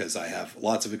bit because I have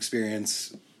lots of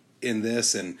experience in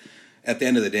this. And at the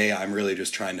end of the day, I'm really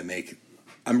trying to make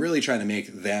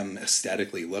them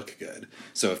aesthetically look good.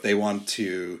 So if they want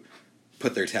to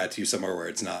put their tattoo somewhere where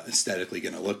it's not aesthetically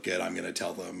going to look good, I'm going to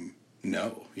tell them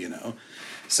no, you know?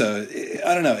 So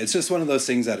I don't know. It's just one of those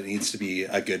things that it needs to be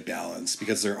a good balance,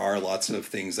 because there are lots of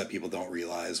things that people don't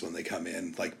realize when they come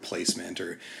in, like placement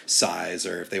or size,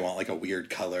 or if they want like a weird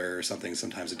color or something,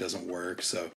 sometimes it doesn't work.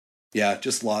 So yeah,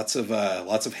 just lots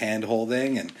of hand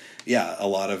holding, and yeah, a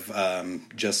lot of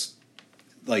just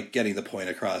like getting the point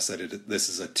across that this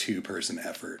is a 2-person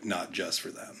effort, not just for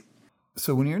them.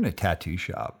 So when you're in a tattoo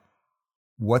shop,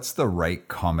 what's the right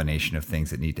combination of things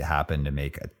that need to happen to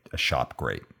make a shop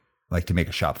great? Like to make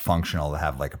a shop functional, to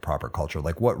have like a proper culture?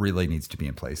 Like what really needs to be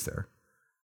in place there?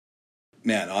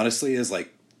 Man, honestly, as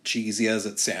like cheesy as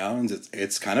it sounds,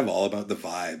 it's kind of all about the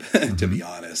vibe, to be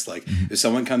honest. Like if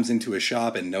someone comes into a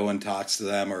shop and no one talks to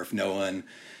them, or if no one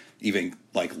even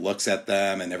like looks at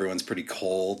them and everyone's pretty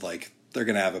cold, like they're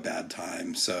going to have a bad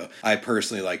time. So I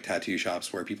personally like tattoo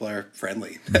shops where people are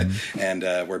friendly and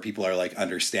where people are like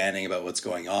understanding about what's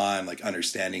going on, like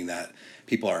understanding that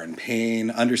people are in pain,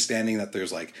 understanding that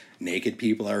there's like naked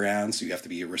people around. So you have to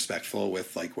be respectful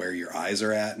with like where your eyes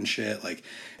are at and shit. Like,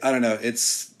 I don't know.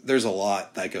 There's a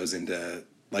lot that goes into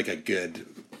like a good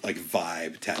like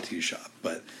vibe tattoo shop,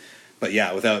 but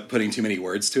yeah, without putting too many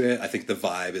words to it, I think the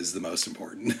vibe is the most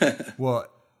important. Well,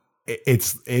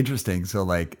 it's interesting. So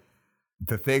like,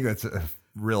 the thing that's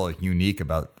real unique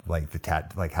about like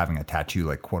like having a tattoo,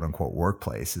 like quote unquote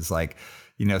workplace, is like,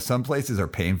 you know, some places are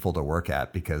painful to work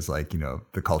at because like, you know,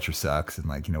 the culture sucks and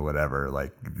like, you know, whatever,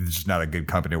 like it's just not a good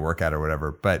company to work at or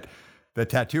whatever. But the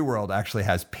tattoo world actually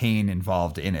has pain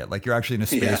involved in it. Like you're actually in a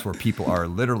space where people are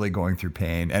literally going through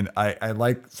pain. And I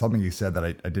like something you said that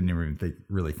I didn't even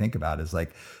really think about, is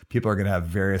like people are going to have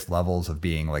various levels of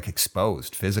being like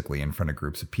exposed physically in front of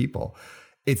groups of people.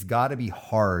 It's got to be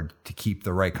hard to keep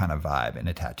the right kind of vibe in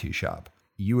a tattoo shop.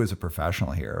 You as a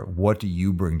professional here, what do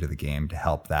you bring to the game to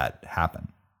help that happen?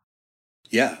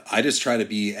 Yeah, I just try to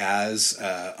be as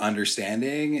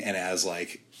understanding and as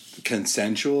like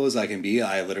consensual as I can be.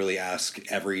 I literally ask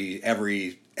every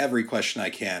question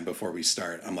I can before we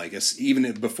start. I'm like,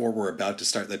 even before we're about to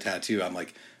start the tattoo, I'm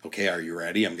like, okay, are you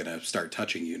ready? I'm going to start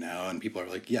touching you now. And people are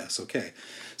like, yes, okay.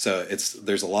 So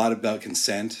there's a lot about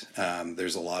consent.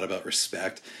 There's a lot about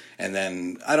respect. And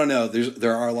then, I don't know,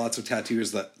 there are lots of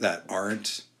tattooers that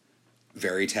aren't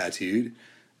very tattooed.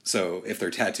 So if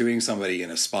they're tattooing somebody in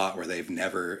a spot where they've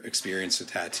never experienced a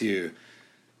tattoo,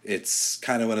 it's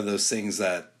kind of one of those things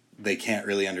that they can't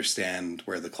really understand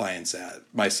where the client's at.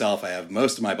 Myself, I have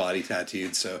most of my body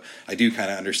tattooed, so I do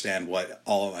kind of understand what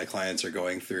all of my clients are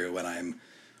going through when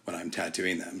I'm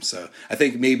tattooing them. So I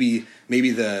think maybe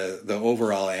the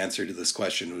overall answer to this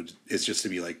question is just to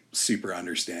be like super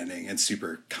understanding and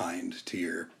super kind to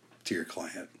your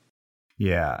client.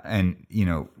 Yeah. And, you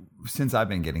know, since I've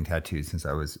been getting tattooed since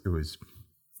I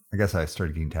guess I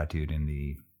started getting tattooed in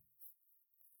the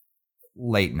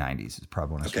late 90s is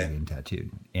probably when I started getting tattooed.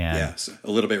 And yeah, so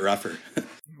a little bit rougher.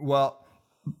 Well,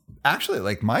 actually,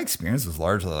 like my experience was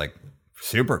largely like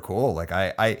super cool. Like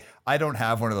I don't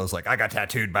have one of those, like I got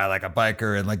tattooed by like a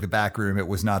biker in like the back room. It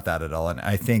was not that at all. And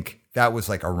I think that was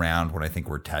like around when I think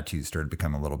where tattoos started to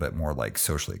become a little bit more like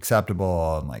socially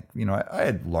acceptable. And like, you know, I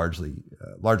had largely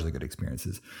good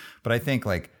experiences, but I think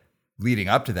like leading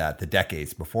up to that, the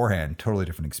decades beforehand, totally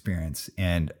different experience.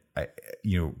 And I,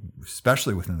 you know,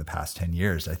 especially within the past 10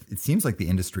 years, it seems like the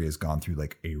industry has gone through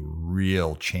like a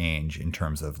real change in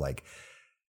terms of like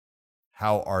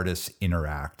how artists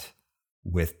interact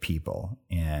with people,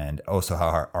 and also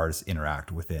how artists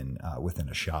interact within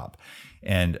a shop,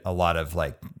 and a lot of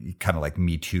like kind of like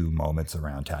Me Too moments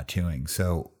around tattooing.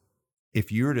 So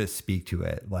if you were to speak to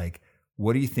it, like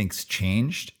what do you think's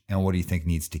changed and what do you think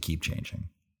needs to keep changing?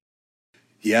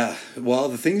 Yeah, well,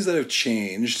 the things that have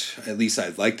changed, at least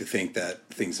I'd like to think that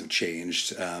things have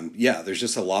changed. There's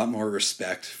just a lot more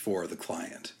respect for the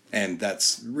client. And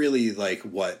that's really like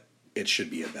what it should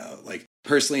be about. Like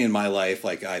personally in my life,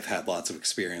 like I've had lots of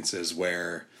experiences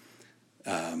where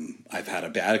I've had a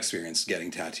bad experience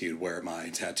getting tattooed, where my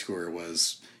tattooer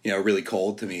was, you know, really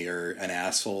cold to me, or an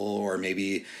asshole, or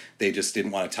maybe they just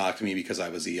didn't want to talk to me because I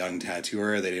was a young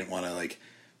tattooer. They didn't want to like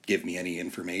give me any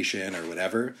information or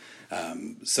whatever.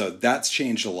 So that's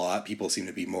changed a lot. People seem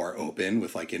to be more open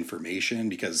with like information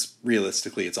because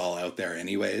realistically it's all out there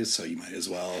anyways. So you might as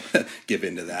well give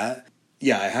into that.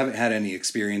 Yeah, I haven't had any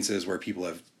experiences where people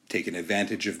have taken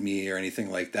advantage of me or anything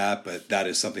like that, but that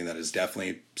is something that is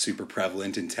definitely super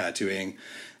prevalent in tattooing.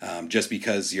 Just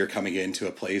because you're coming into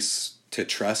a place to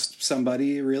trust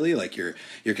somebody, really, like you're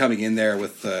coming in there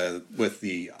with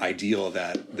the ideal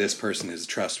that this person is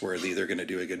trustworthy, they're going to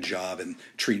do a good job and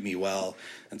treat me well,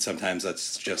 and sometimes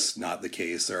that's just not the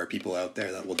case. There are people out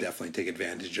there that will definitely take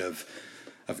advantage of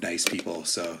nice people.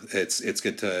 So it's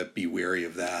good to be wary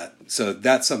of that. So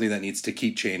that's something that needs to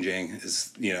keep changing.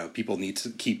 Is, you know, people need to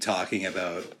keep talking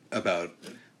about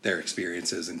their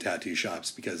experiences in tattoo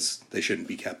shops, because they shouldn't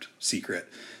be kept secret.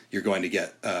 You're going to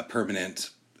get a permanent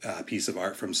piece of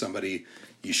art from somebody.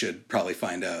 You should probably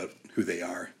find out who they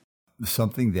are.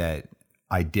 Something that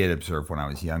I did observe when I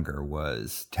was younger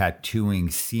was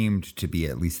tattooing seemed to be,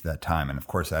 at least at that time, and of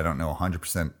course I don't know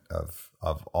 100%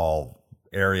 of all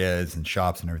areas and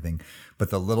shops and everything, but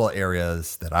the little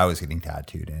areas that I was getting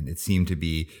tattooed in, it seemed to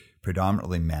be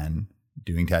predominantly men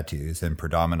doing tattoos and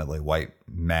predominantly white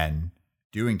men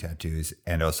doing tattoos,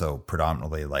 and also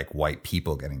predominantly like white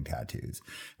people getting tattoos.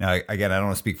 Now, again, I don't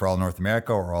want to speak for all North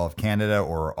America or all of Canada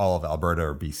or all of Alberta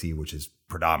or BC, which is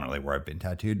predominantly where I've been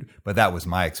tattooed, but that was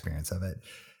my experience of it.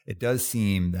 It does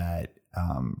seem that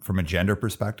from a gender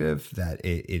perspective, that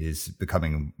it is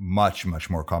becoming much, much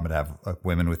more common to have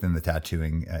women within the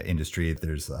tattooing industry.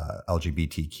 There's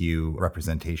LGBTQ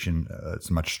representation, it's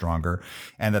much stronger,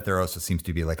 and that there also seems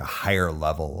to be like a higher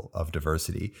level of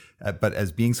diversity. But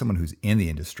as being someone who's in the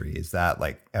industry, is that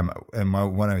like,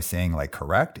 what I was saying like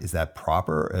correct? Is that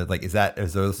proper? Like, is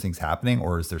those things happening,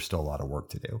 or is there still a lot of work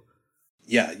to do?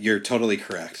 Yeah, you're totally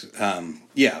correct.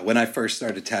 When I first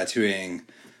started tattooing,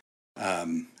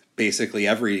 basically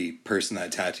every person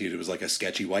that tattooed was like a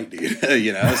sketchy white dude,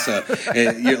 you know. So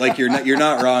you're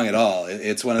not wrong at all.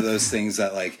 It's one of those things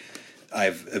that like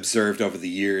I've observed over the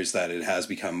years, that it has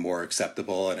become more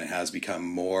acceptable and it has become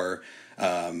more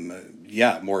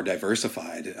more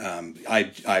diversified.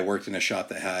 I worked in a shop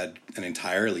that had an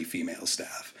entirely female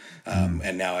staff,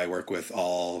 and now I work with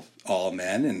all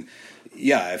men. And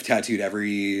yeah, I've tattooed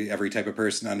every type of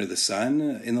person under the sun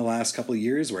in the last couple of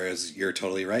years, whereas you're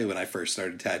totally right. When I first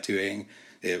started tattooing,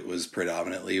 it was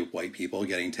predominantly white people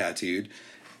getting tattooed.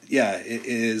 Yeah, it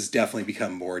is definitely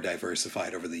become more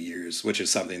diversified over the years, which is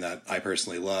something that I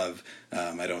personally love.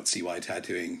 I don't see why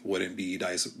tattooing wouldn't be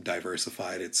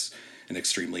diversified. It's an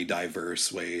extremely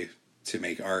diverse way to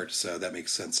make art, so that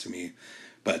makes sense to me.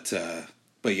 But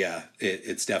yeah,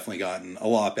 it's definitely gotten a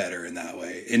lot better in that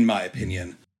way, in my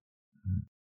opinion.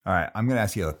 All right, I'm going to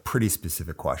ask you a pretty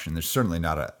specific question. There's certainly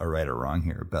not a right or wrong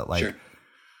here, but like, sure,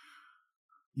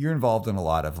 you're involved in a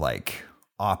lot of like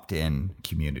opt-in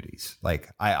communities. Like,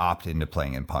 I opt into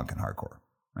playing in punk and hardcore,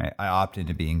 right? I opt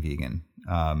into being vegan.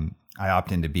 I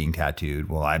opt into being tattooed.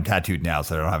 Well, I'm tattooed now,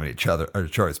 so I don't have any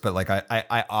choice. But like,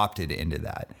 I opted into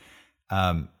that.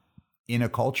 In a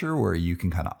culture where you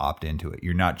can kind of opt into it,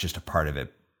 you're not just a part of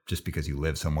it just because you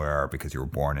live somewhere or because you were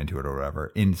born into it or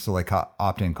whatever. And so like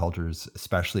opt-in cultures,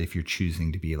 especially if you're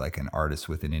choosing to be like an artist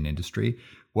within an industry,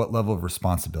 what level of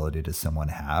responsibility does someone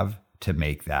have to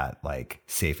make that like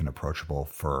safe and approachable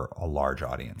for a large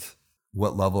audience?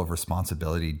 What level of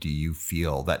responsibility do you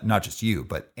feel that not just you,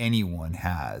 but anyone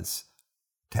has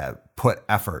to put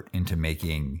effort into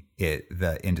making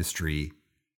the industry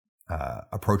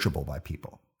approachable by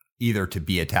people, either to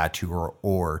be a tattooer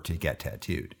or to get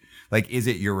tattooed? Like, is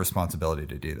it your responsibility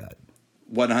to do that?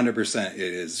 100% it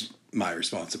is my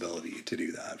responsibility to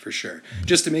do that, for sure. Mm-hmm.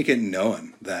 Just to make it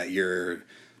known that you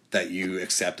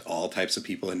accept all types of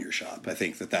people in your shop. I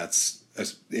think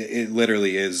it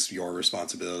literally is your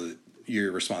responsibility.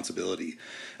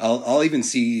 I'll even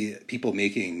see people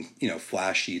making,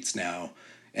 flash sheets now,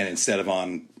 and instead of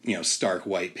on, stark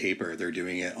white paper, they're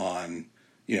doing it on,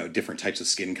 different types of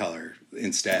skin color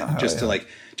instead,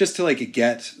 to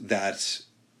get that,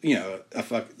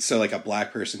 so like a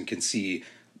black person can see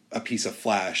a piece of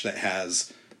flash that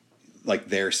has like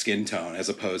their skin tone as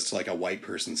opposed to like a white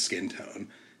person's skin tone.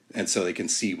 And so they can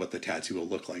see what the tattoo will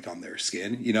look like on their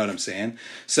skin. You know what I'm saying?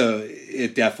 So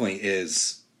it definitely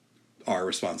is our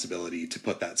responsibility to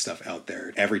put that stuff out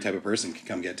there. Every type of person can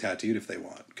come get tattooed if they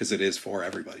want, because it is for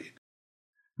everybody.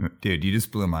 Dude, you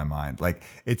just blew my mind. Like,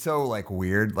 it's so like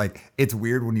weird. Like, it's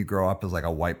weird when you grow up as like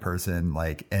a white person,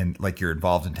 like, and like you're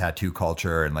involved in tattoo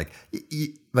culture and like,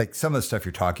 like some of the stuff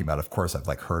you're talking about, of course I've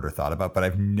like heard or thought about, but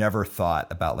I've never thought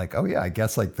about like, oh yeah, I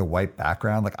guess like the white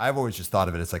background. Like, I've always just thought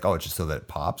of it as like, oh, it's just so that it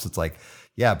pops. It's like,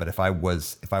 yeah, but if I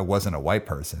wasn't a white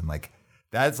person, like,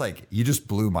 that's like, you just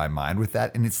blew my mind with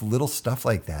that. And it's little stuff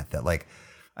like that like,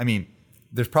 I mean,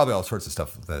 there's probably all sorts of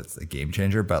stuff that's a game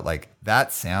changer, but like,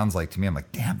 that sounds like, to me, I'm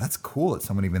like, damn, that's cool that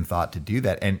someone even thought to do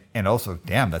that. And also,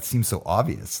 damn, that seems so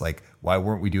obvious. Like, why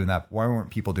weren't we doing that? Why weren't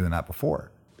people doing that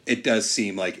before? It does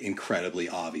seem like incredibly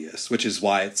obvious, which is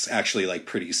why it's actually like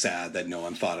pretty sad that no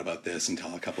one thought about this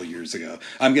until a couple of years ago.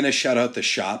 I'm going to shout out the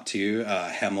shop too,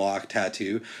 Hemlock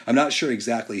Tattoo. I'm not sure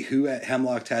exactly who at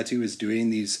Hemlock Tattoo is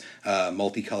doing these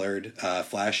multicolored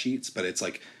flash sheets, but it's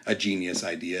like a genius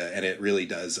idea, and it really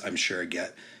does, I'm sure,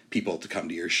 get people to come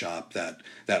to your shop that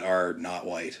are not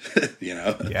white, you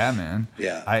know? Yeah, man.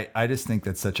 Yeah. I just think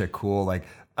that's such a cool, like,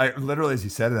 I literally, as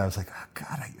you said it, I was like, oh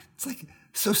God, it's like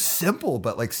so simple,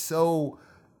 but like so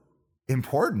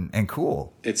important and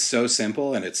cool. It's so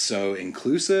simple and it's so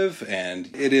inclusive, and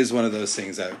it is one of those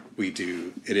things that we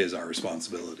do. It is our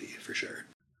responsibility for sure.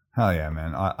 Hell yeah,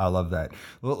 man. I love that.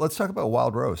 Well, let's talk about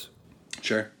Wild Rose.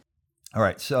 Sure. All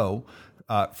right. So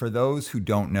for those who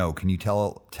don't know, can you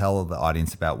tell the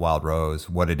audience about Wild Rose,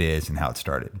 what it is and how it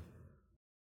started?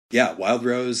 Yeah, Wild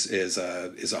Rose is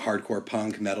a hardcore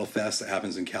punk metal fest that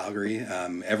happens in Calgary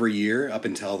every year up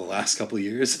until the last couple of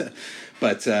years.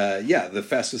 But yeah, the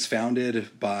fest was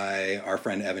founded by our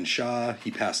friend Evan Shaw.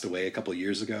 He passed away a couple of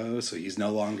years ago, so he's no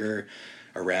longer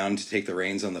around to take the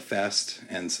reins on the fest,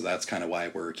 and so that's kind of why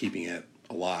we're keeping it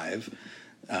alive.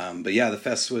 But yeah, the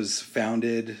fest was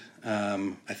founded,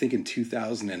 I think in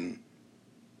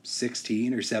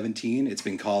 2016 or 17. It's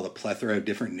been called a plethora of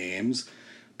different names,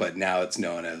 but now it's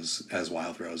known as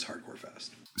Wild Rose Hardcore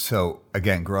Fest. So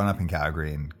again, growing up in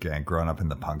Calgary and again, growing up in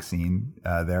the punk scene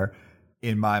there,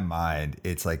 in my mind,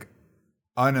 it's like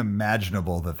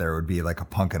unimaginable that there would be like a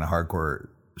punk and a hardcore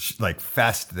like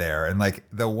fest there. And like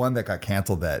the one that got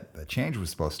canceled that the Change was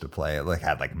supposed to play, it like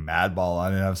had like Madball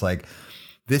on it. And I was like,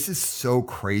 this is so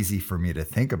crazy for me to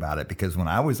think about it, because when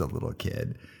I was a little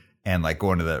kid and like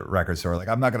going to the record store, like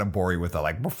I'm not going to bore you with the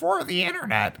like before the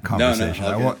internet conversation.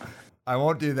 No, I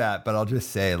won't do that, but I'll just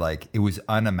say like it was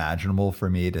unimaginable for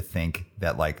me to think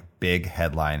that like big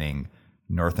headlining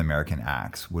North American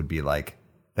acts would be like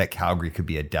that. Calgary could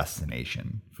be a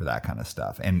destination for that kind of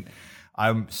stuff. And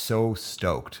I'm so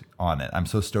stoked on it. I'm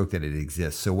so stoked that it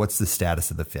exists. So what's the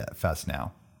status of the fest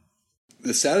now?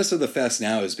 The status of the fest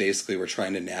now is basically we're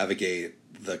trying to navigate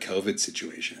the COVID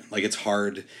situation. Like it's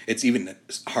hard. It's even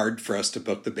hard for us to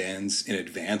book the bands in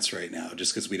advance right now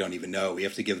just because we don't even know. We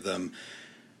have to give them,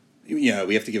 you know,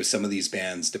 we have to give some of these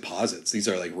bands deposits. These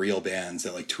are like real bands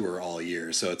that like tour all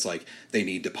year. So it's like they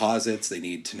need deposits. They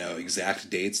need to know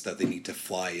exact dates that they need to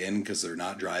fly in because they're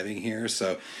not driving here.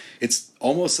 So it's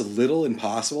almost a little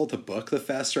impossible to book the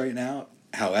fest right now.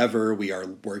 However, we are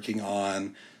working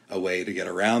on a way to get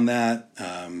around that.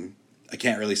 I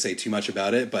can't really say too much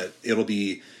about it, but it'll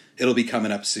be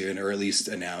coming up soon, or at least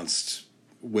announced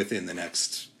within the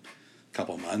next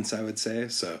couple months, I would say.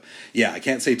 So yeah, I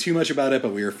can't say too much about it,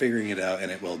 but we are figuring it out,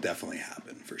 and it will definitely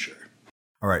happen for sure.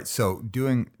 All right. So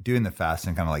doing the fast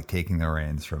and kind of like taking the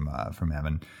reins from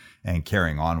Evan and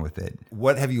carrying on with it.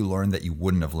 What have you learned that you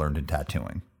wouldn't have learned in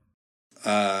tattooing?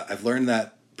 I've learned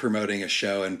that promoting a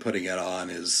show and putting it on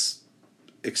is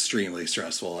extremely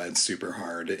stressful and super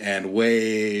hard, and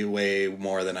way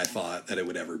more than I thought that it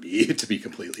would ever be, to be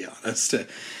completely honest.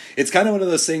 It's kind of one of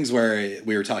those things where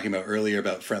we were talking about earlier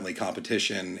about friendly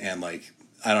competition, and like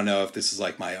I don't know if this is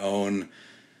like my own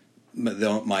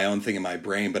thing in my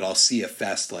brain, but I'll see a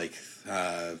fest like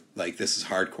This Is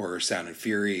Hardcore, Sound and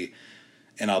Fury,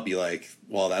 and I'll be like,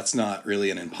 well, that's not really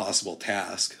an impossible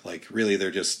task. Like really,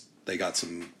 they got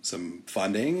some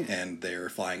funding and they're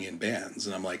flying in bands.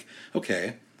 And I'm like,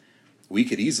 okay, we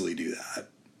could easily do that.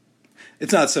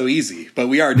 It's not so easy, but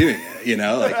we are doing it, you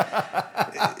know? Like,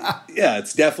 yeah,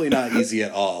 it's definitely not easy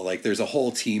at all. Like there's a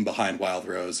whole team behind Wild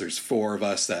Rose. There's 4 of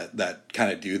us that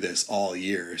kind of do this all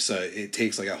year. So it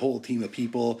takes like a whole team of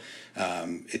people.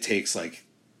 It takes it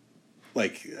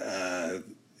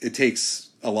takes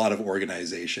a lot of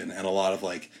organization and a lot of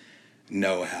like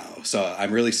know-how. So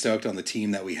I'm really stoked on the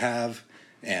team that we have,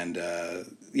 and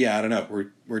yeah, I don't know,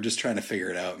 we're just trying to figure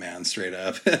it out, man, straight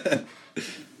up.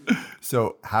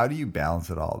 So how do you balance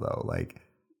it all though? Like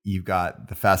you've got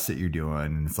the fest that you're doing,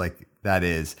 and it's like that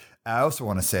is. I also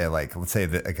want to say, like, let's say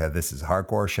that okay, This Is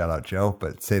Hardcore, shout out Joe,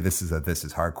 but say This Is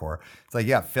Hardcore. It's like,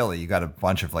 yeah, Philly, you got a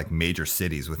bunch of like major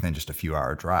cities within just a few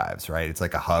hour drives, right? It's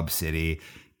like a hub city,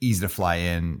 easy to fly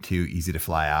in to, easy to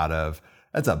fly out of.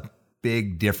 That's a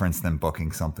big difference than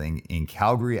booking something in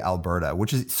Calgary, Alberta,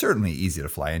 which is certainly easy to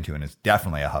fly into, and it's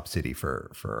definitely a hub city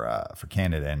for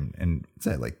Canada and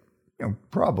say like, you know,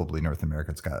 probably North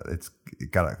America. It's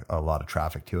got a lot of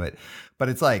traffic to it, but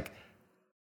it's like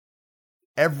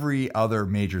every other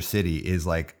major city is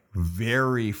like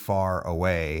very far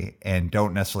away and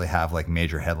don't necessarily have like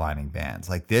major headlining bands.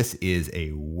 Like this is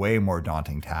a way more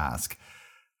daunting task.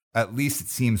 At least it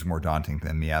seems more daunting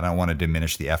than me. I don't want to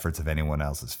diminish the efforts of anyone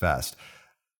else's fest.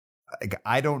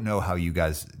 I don't know how you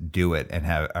guys do it and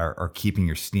are keeping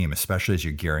your steam, especially as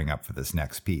you're gearing up for this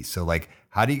next piece. So like,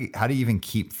 how do you even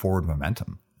keep forward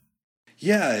momentum?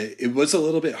 Yeah, it was a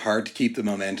little bit hard to keep the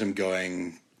momentum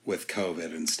going with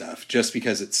COVID and stuff, just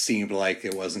because it seemed like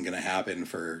it wasn't going to happen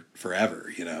for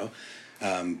forever, you know?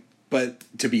 But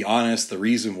to be honest, the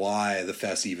reason why the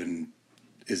fest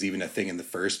is even a thing in the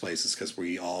first place is because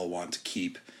we all want to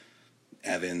keep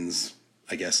Evan's,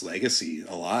 I guess, legacy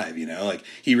alive. You know, like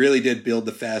he really did build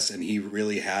the fest, and he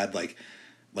really had like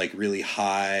really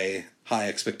high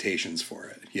expectations for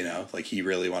it. You know, like he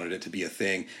really wanted it to be a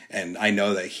thing, and I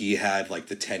know that he had like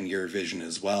the 10-year vision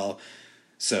as well.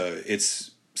 So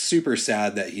it's super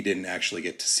sad that he didn't actually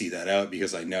get to see that out,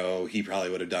 because I know he probably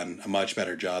would have done a much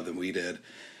better job than we did.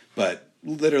 But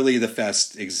literally the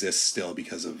fest exists still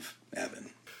because of Evan.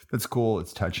 That's cool.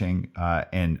 It's touching.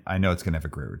 And I know it's going to have a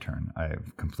great return.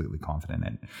 I'm completely confident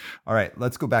in it. All right,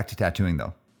 let's go back to tattooing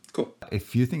though. Cool.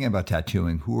 If you're thinking about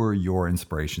tattooing, who are your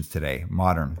inspirations today?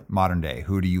 Modern day.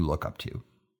 Who do you look up to?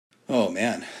 Oh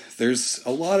man, there's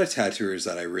a lot of tattooers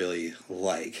that I really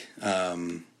like.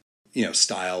 You know,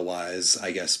 style wise,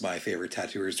 I guess my favorite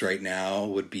tattooers right now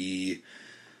would be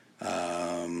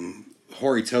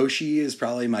Horitoshi is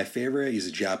probably my favorite. He's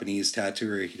a Japanese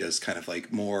tattooer. He does kind of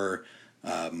like more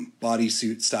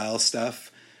bodysuit style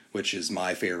stuff, which is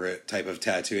my favorite type of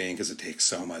tattooing because it takes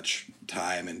so much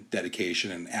time and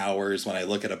dedication and hours. When I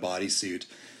look at a bodysuit,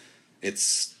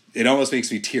 it almost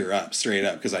makes me tear up straight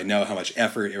up because I know how much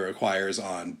effort it requires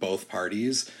on both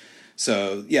parties.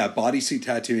 So yeah, bodysuit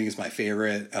tattooing is my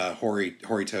favorite.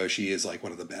 Horitoshi is like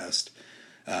one of the best.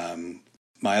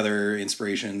 My other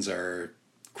inspirations are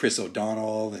Chris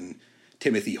O'Donnell and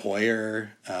Timothy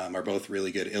Hoyer, are both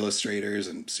really good illustrators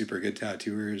and super good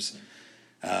tattooers.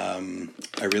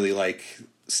 I really like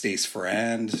Stace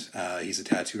Ferrand. He's a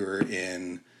tattooer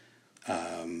in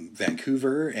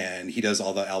Vancouver, and he does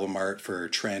all the album art for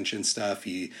Trench and stuff.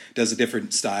 He does a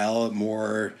different style,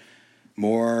 more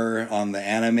on the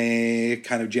anime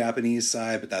kind of Japanese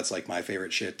side, but that's like my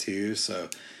favorite shit too. So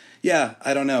yeah,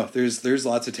 I don't know. There's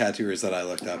lots of tattooers that I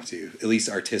looked up to, at least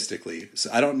artistically. So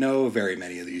I don't know very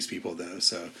many of these people though.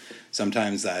 So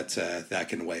sometimes that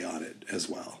can weigh on it as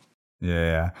well.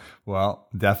 Yeah. Well,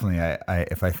 definitely. I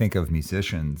if I think of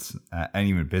musicians and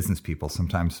even business people,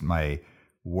 sometimes my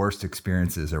worst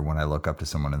experiences are when I look up to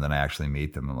someone and then I actually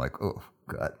meet them. I'm like, oh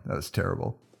God, that was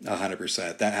terrible.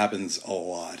 100%. That happens a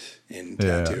lot in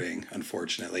tattooing,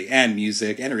 unfortunately, and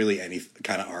music, and really any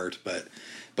kind of art.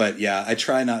 But yeah, I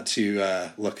try not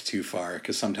to look too far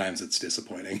because sometimes it's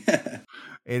disappointing.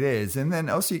 It is. And then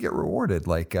also you get rewarded.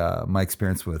 Like my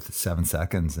experience with 7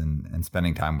 Seconds and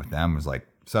spending time with them was like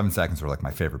 7 Seconds were like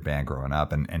my favorite band growing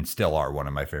up and still are one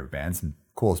of my favorite bands and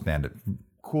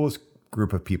coolest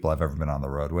group of people I've ever been on the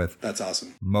road with. That's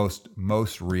awesome.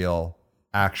 Most real,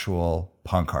 actual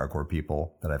punk hardcore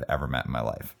people that I've ever met in my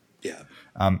life. Yeah.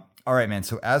 All right, man.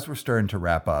 So as we're starting to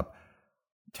wrap up,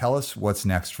 tell us what's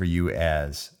next for you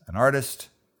as an artist,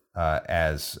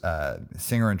 as a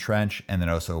singer in Trench, and then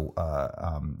also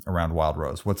around Wild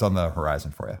Rose. What's on the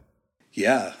horizon for you?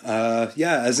 Yeah.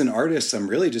 As an artist, I'm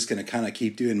really just going to kind of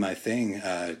keep doing my thing.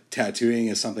 Tattooing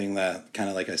is something that, kind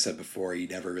of like I said before, you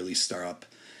never really stop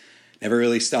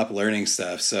learning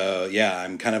stuff. So yeah,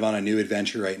 I'm kind of on a new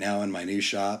adventure right now in my new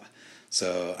shop.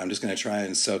 So I'm just going to try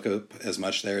and soak up as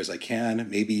much there as I can.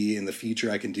 Maybe in the future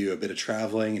I can do a bit of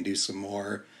traveling and do some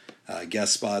more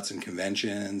guest spots and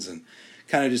conventions and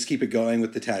kind of just keep it going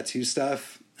with the tattoo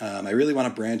stuff. I really want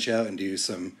to branch out and do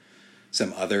some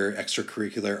other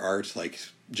extracurricular art, like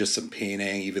just some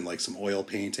painting, even like some oil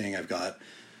painting. I've got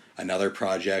another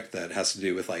project that has to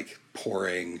do with like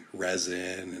pouring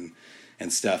resin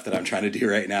and stuff that I'm trying to do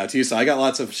right now too. So I got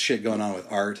lots of shit going on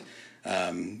with art.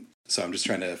 So I'm just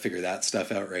trying to figure that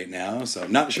stuff out right now. So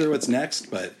I'm not sure what's next,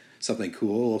 but something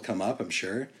cool will come up, I'm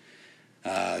sure.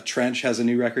 Trench has a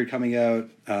new record coming out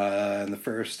in the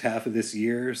first half of this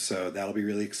year, so that'll be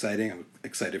really exciting. I'm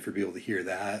excited for people to hear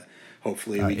that.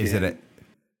 Hopefully we can...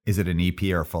 Is it an EP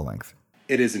or a full length?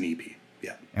 It is an EP,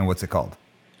 yeah. And what's it called?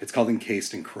 It's called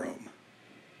Encased in Chrome.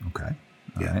 Okay.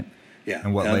 All yeah. right. Yeah.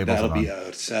 And what label is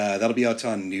it on? That'll be out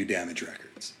on New Damage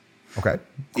Records. Okay.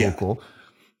 Cool.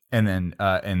 And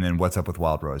then what's up with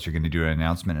Wild Rose? You're going to do an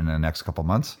announcement in the next couple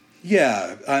months?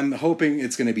 Yeah, I'm hoping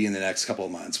it's going to be in the next couple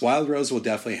of months. Wild Rose will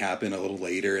definitely happen a little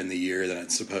later in the year than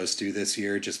it's supposed to this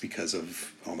year, just because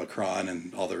of Omicron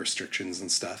and all the restrictions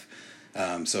and stuff.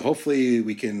 So hopefully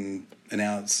we can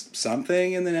announce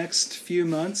something in the next few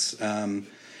months.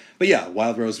 But yeah,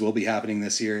 Wild Rose will be happening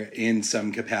this year in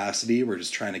some capacity. We're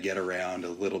just trying to get around a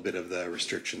little bit of the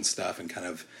restriction stuff and kind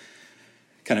of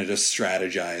just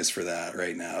strategize for that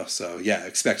right now. So yeah,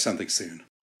 expect something soon.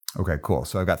 Okay, cool.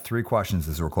 So I've got 3 questions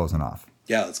as we're closing off.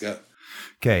 Yeah, let's go.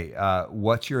 Okay.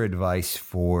 What's your advice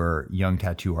for young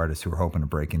tattoo artists who are hoping to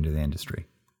break into the industry?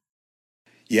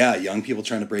 Yeah, young people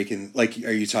trying to break in. Like,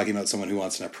 are you talking about someone who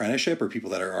wants an apprenticeship or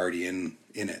people that are already in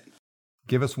it?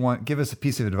 Give us a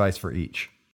piece of advice for each.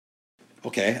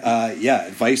 Okay. Yeah.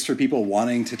 Advice for people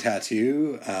wanting to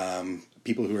tattoo,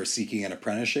 people who are seeking an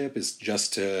apprenticeship, is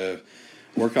just to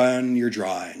work on your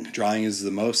drawing. Drawing is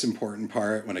the most important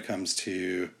part when it comes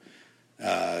to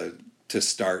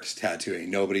start tattooing.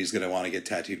 Nobody's going to want to get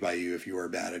tattooed by you if you are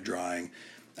bad at drawing.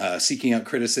 Seeking out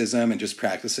criticism and just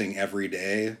practicing every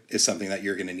day is something that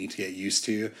you're going to need to get used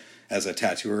to. As a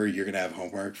tattooer, you're going to have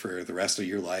homework for the rest of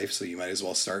your life, so you might as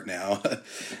well start now.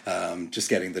 Just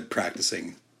getting the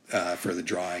practicing for the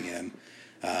drawing in.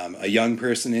 A young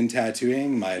person in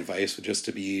tattooing, my advice would just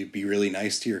to be really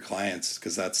nice to your clients,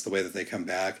 because that's the way that they come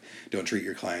back. Don't treat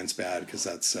your clients bad, because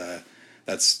that's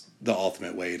the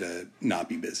ultimate way to not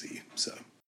be busy. So,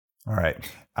 all right.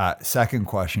 Second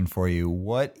question for you: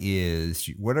 what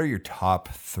are your top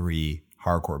 3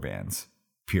 hardcore bands?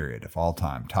 Period, of all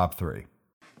time. Top 3.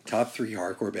 Top 3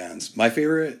 hardcore bands. My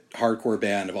favorite hardcore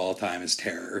band of all time is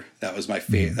Terror. That was my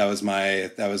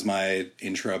that was my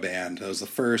intro band. That was the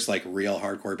first like real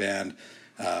hardcore band.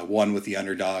 One with the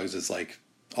Underdogs is like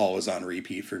always on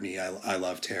repeat for me. I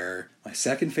love Terror. My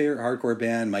second favorite hardcore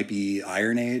band might be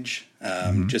Iron Age,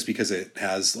 just because it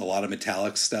has a lot of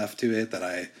metallic stuff to it that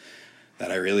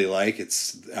I really like.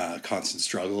 It's Constant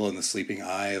Struggle and The Sleeping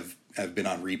Eye have been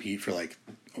on repeat for like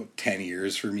 10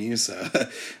 years for me. So,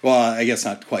 well, I guess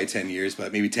not quite 10 years,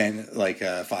 but maybe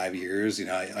 5 years. You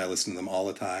know, I listen to them all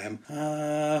the time.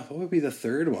 What would be the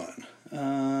third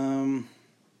one?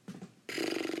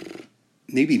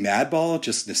 Maybe Madball,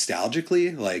 just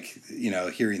nostalgically, like, you know,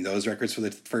 hearing those records for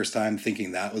the first time,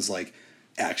 thinking that was like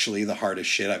actually the hardest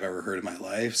shit I've ever heard in my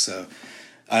life. So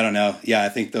I don't know. Yeah, I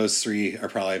think those 3 are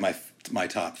probably my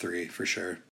top 3 for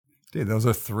sure. Dude, those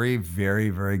are 3 very,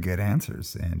 very good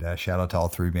answers. And shout out to all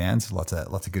 3 bands. Lots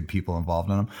of good people involved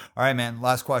in them. All right, man.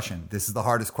 Last question. This is the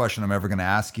hardest question I'm ever going to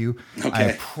ask you.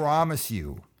 Okay. I promise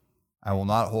you, I will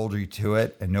not hold you to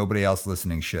it, and nobody else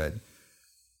listening should.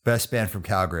 Best band from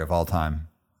Calgary of all time.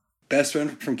 Best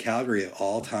band from Calgary of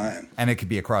all time. And it could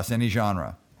be across any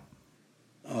genre.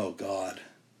 Oh, God.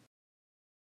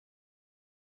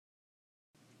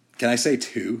 Can I say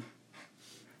 2?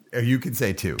 You can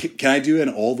say 2. Can I do an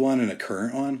old one and a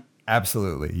current one?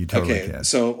 Absolutely. You totally can.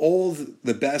 So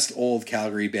the best old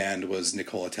Calgary band was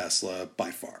Nikola Tesla by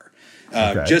far.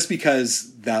 Okay. Just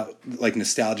because that, like,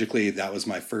 nostalgically, that was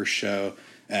my first show.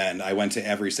 And I went to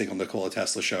every single Nikola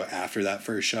Tesla show after that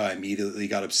first show. I immediately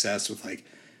got obsessed with like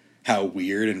how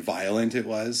weird and violent it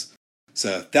was.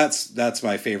 So that's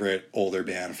my favorite older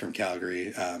band from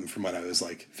Calgary, from when I was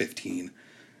like 15.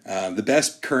 The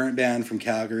best current band from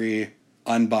Calgary,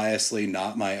 unbiasedly,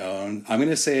 not my own, I'm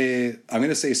gonna say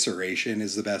Serration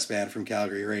is the best band from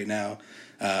Calgary right now,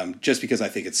 just because I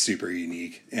think it's super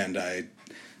unique, and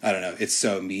I don't know, it's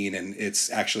so mean, and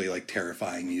it's actually like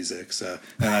terrifying music. So,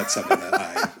 and that's something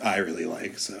that I really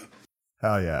like. So,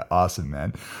 hell yeah, awesome,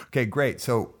 man. Okay, great.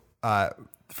 So,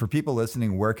 for people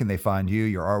listening, where can they find you,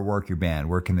 your artwork, your band?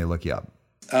 Where can they look you up?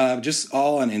 Just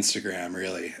all on Instagram,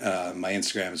 really. My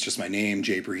Instagram is just my name,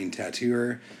 J Breen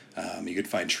Tattooer. You could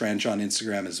find Trench on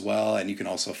Instagram as well, and you can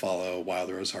also follow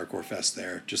Wild Rose Hardcore Fest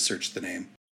there. Just search the name.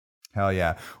 Hell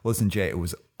yeah. Listen, Jay, it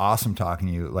was awesome talking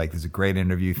to you. Like, this is a great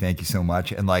interview. Thank you so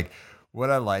much. And like, what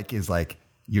I like is like,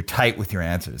 you're tight with your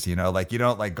answers, you know, like you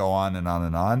don't like go on and on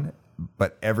and on,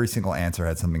 but every single answer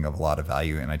had something of a lot of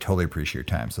value. And I totally appreciate your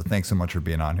time. So thanks so much for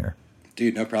being on here.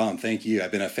 Dude, no problem. Thank you.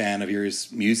 I've been a fan of yours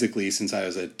musically since I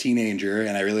was a teenager,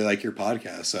 and I really like your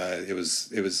podcast. It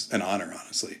was an honor,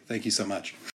 honestly. Thank you so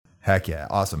much. Heck yeah.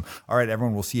 Awesome. All right,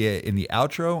 everyone, we'll see you in the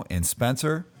outro. And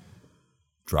Spencer,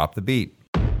 drop the beat.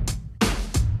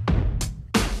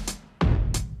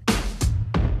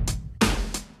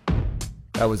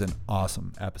 That was an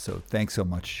awesome episode. Thanks so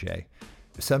much, Shay.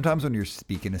 Sometimes when you're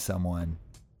speaking to someone,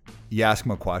 you ask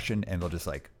them a question and they'll just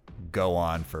like go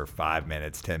on for 5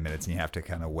 minutes, 10 minutes, and you have to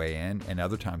kind of weigh in. And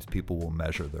other times people will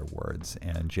measure their words.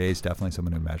 And Jay's definitely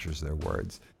someone who measures their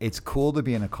words. It's cool to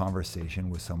be in a conversation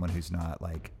with someone who's not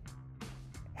like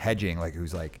hedging, like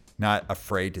who's like not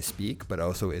afraid to speak, but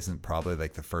also isn't probably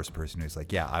like the first person who's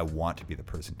like, yeah, I want to be the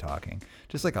person talking.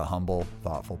 Just like a humble,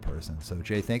 thoughtful person. So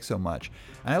Jay, thanks so much.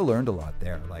 And I learned a lot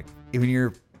there. Like when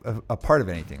you're a part of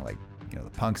anything, like, you know, the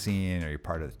punk scene, or you're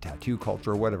part of the tattoo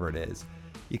culture or whatever it is,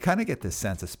 you kind of get this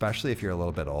sense, especially if you're a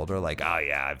little bit older, like, oh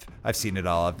yeah, I've seen it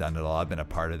all, I've done it all, I've been a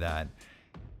part of that.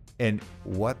 And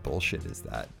what bullshit is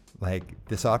that? Like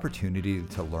this opportunity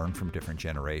to learn from different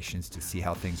generations, to see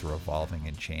how things are evolving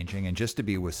and changing, and just to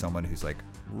be with someone who's like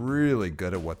really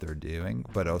good at what they're doing,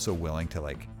 but also willing to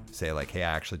like say like, hey,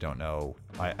 I actually don't know,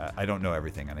 I don't know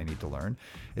everything and I need to learn.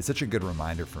 It's such a good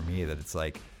reminder for me that it's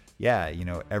like, yeah, you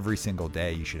know, every single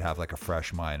day you should have like a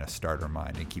fresh mind, a starter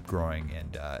mind, and keep growing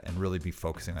and really be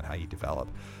focusing on how you develop.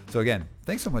 So again,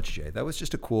 thanks so much, Jay. That was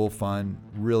just a cool, fun,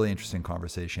 really interesting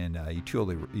conversation. You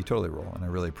totally roll, and I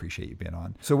really appreciate you being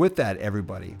on. So with that,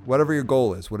 everybody, whatever your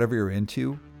goal is, whatever you're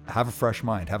into, have a fresh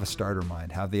mind, have a starter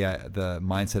mind, have the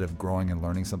mindset of growing and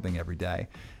learning something every day.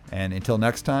 And until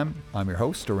next time, I'm your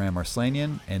host, Aram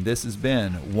Arslanian, and this has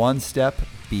been One Step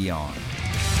Beyond.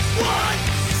 One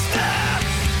step!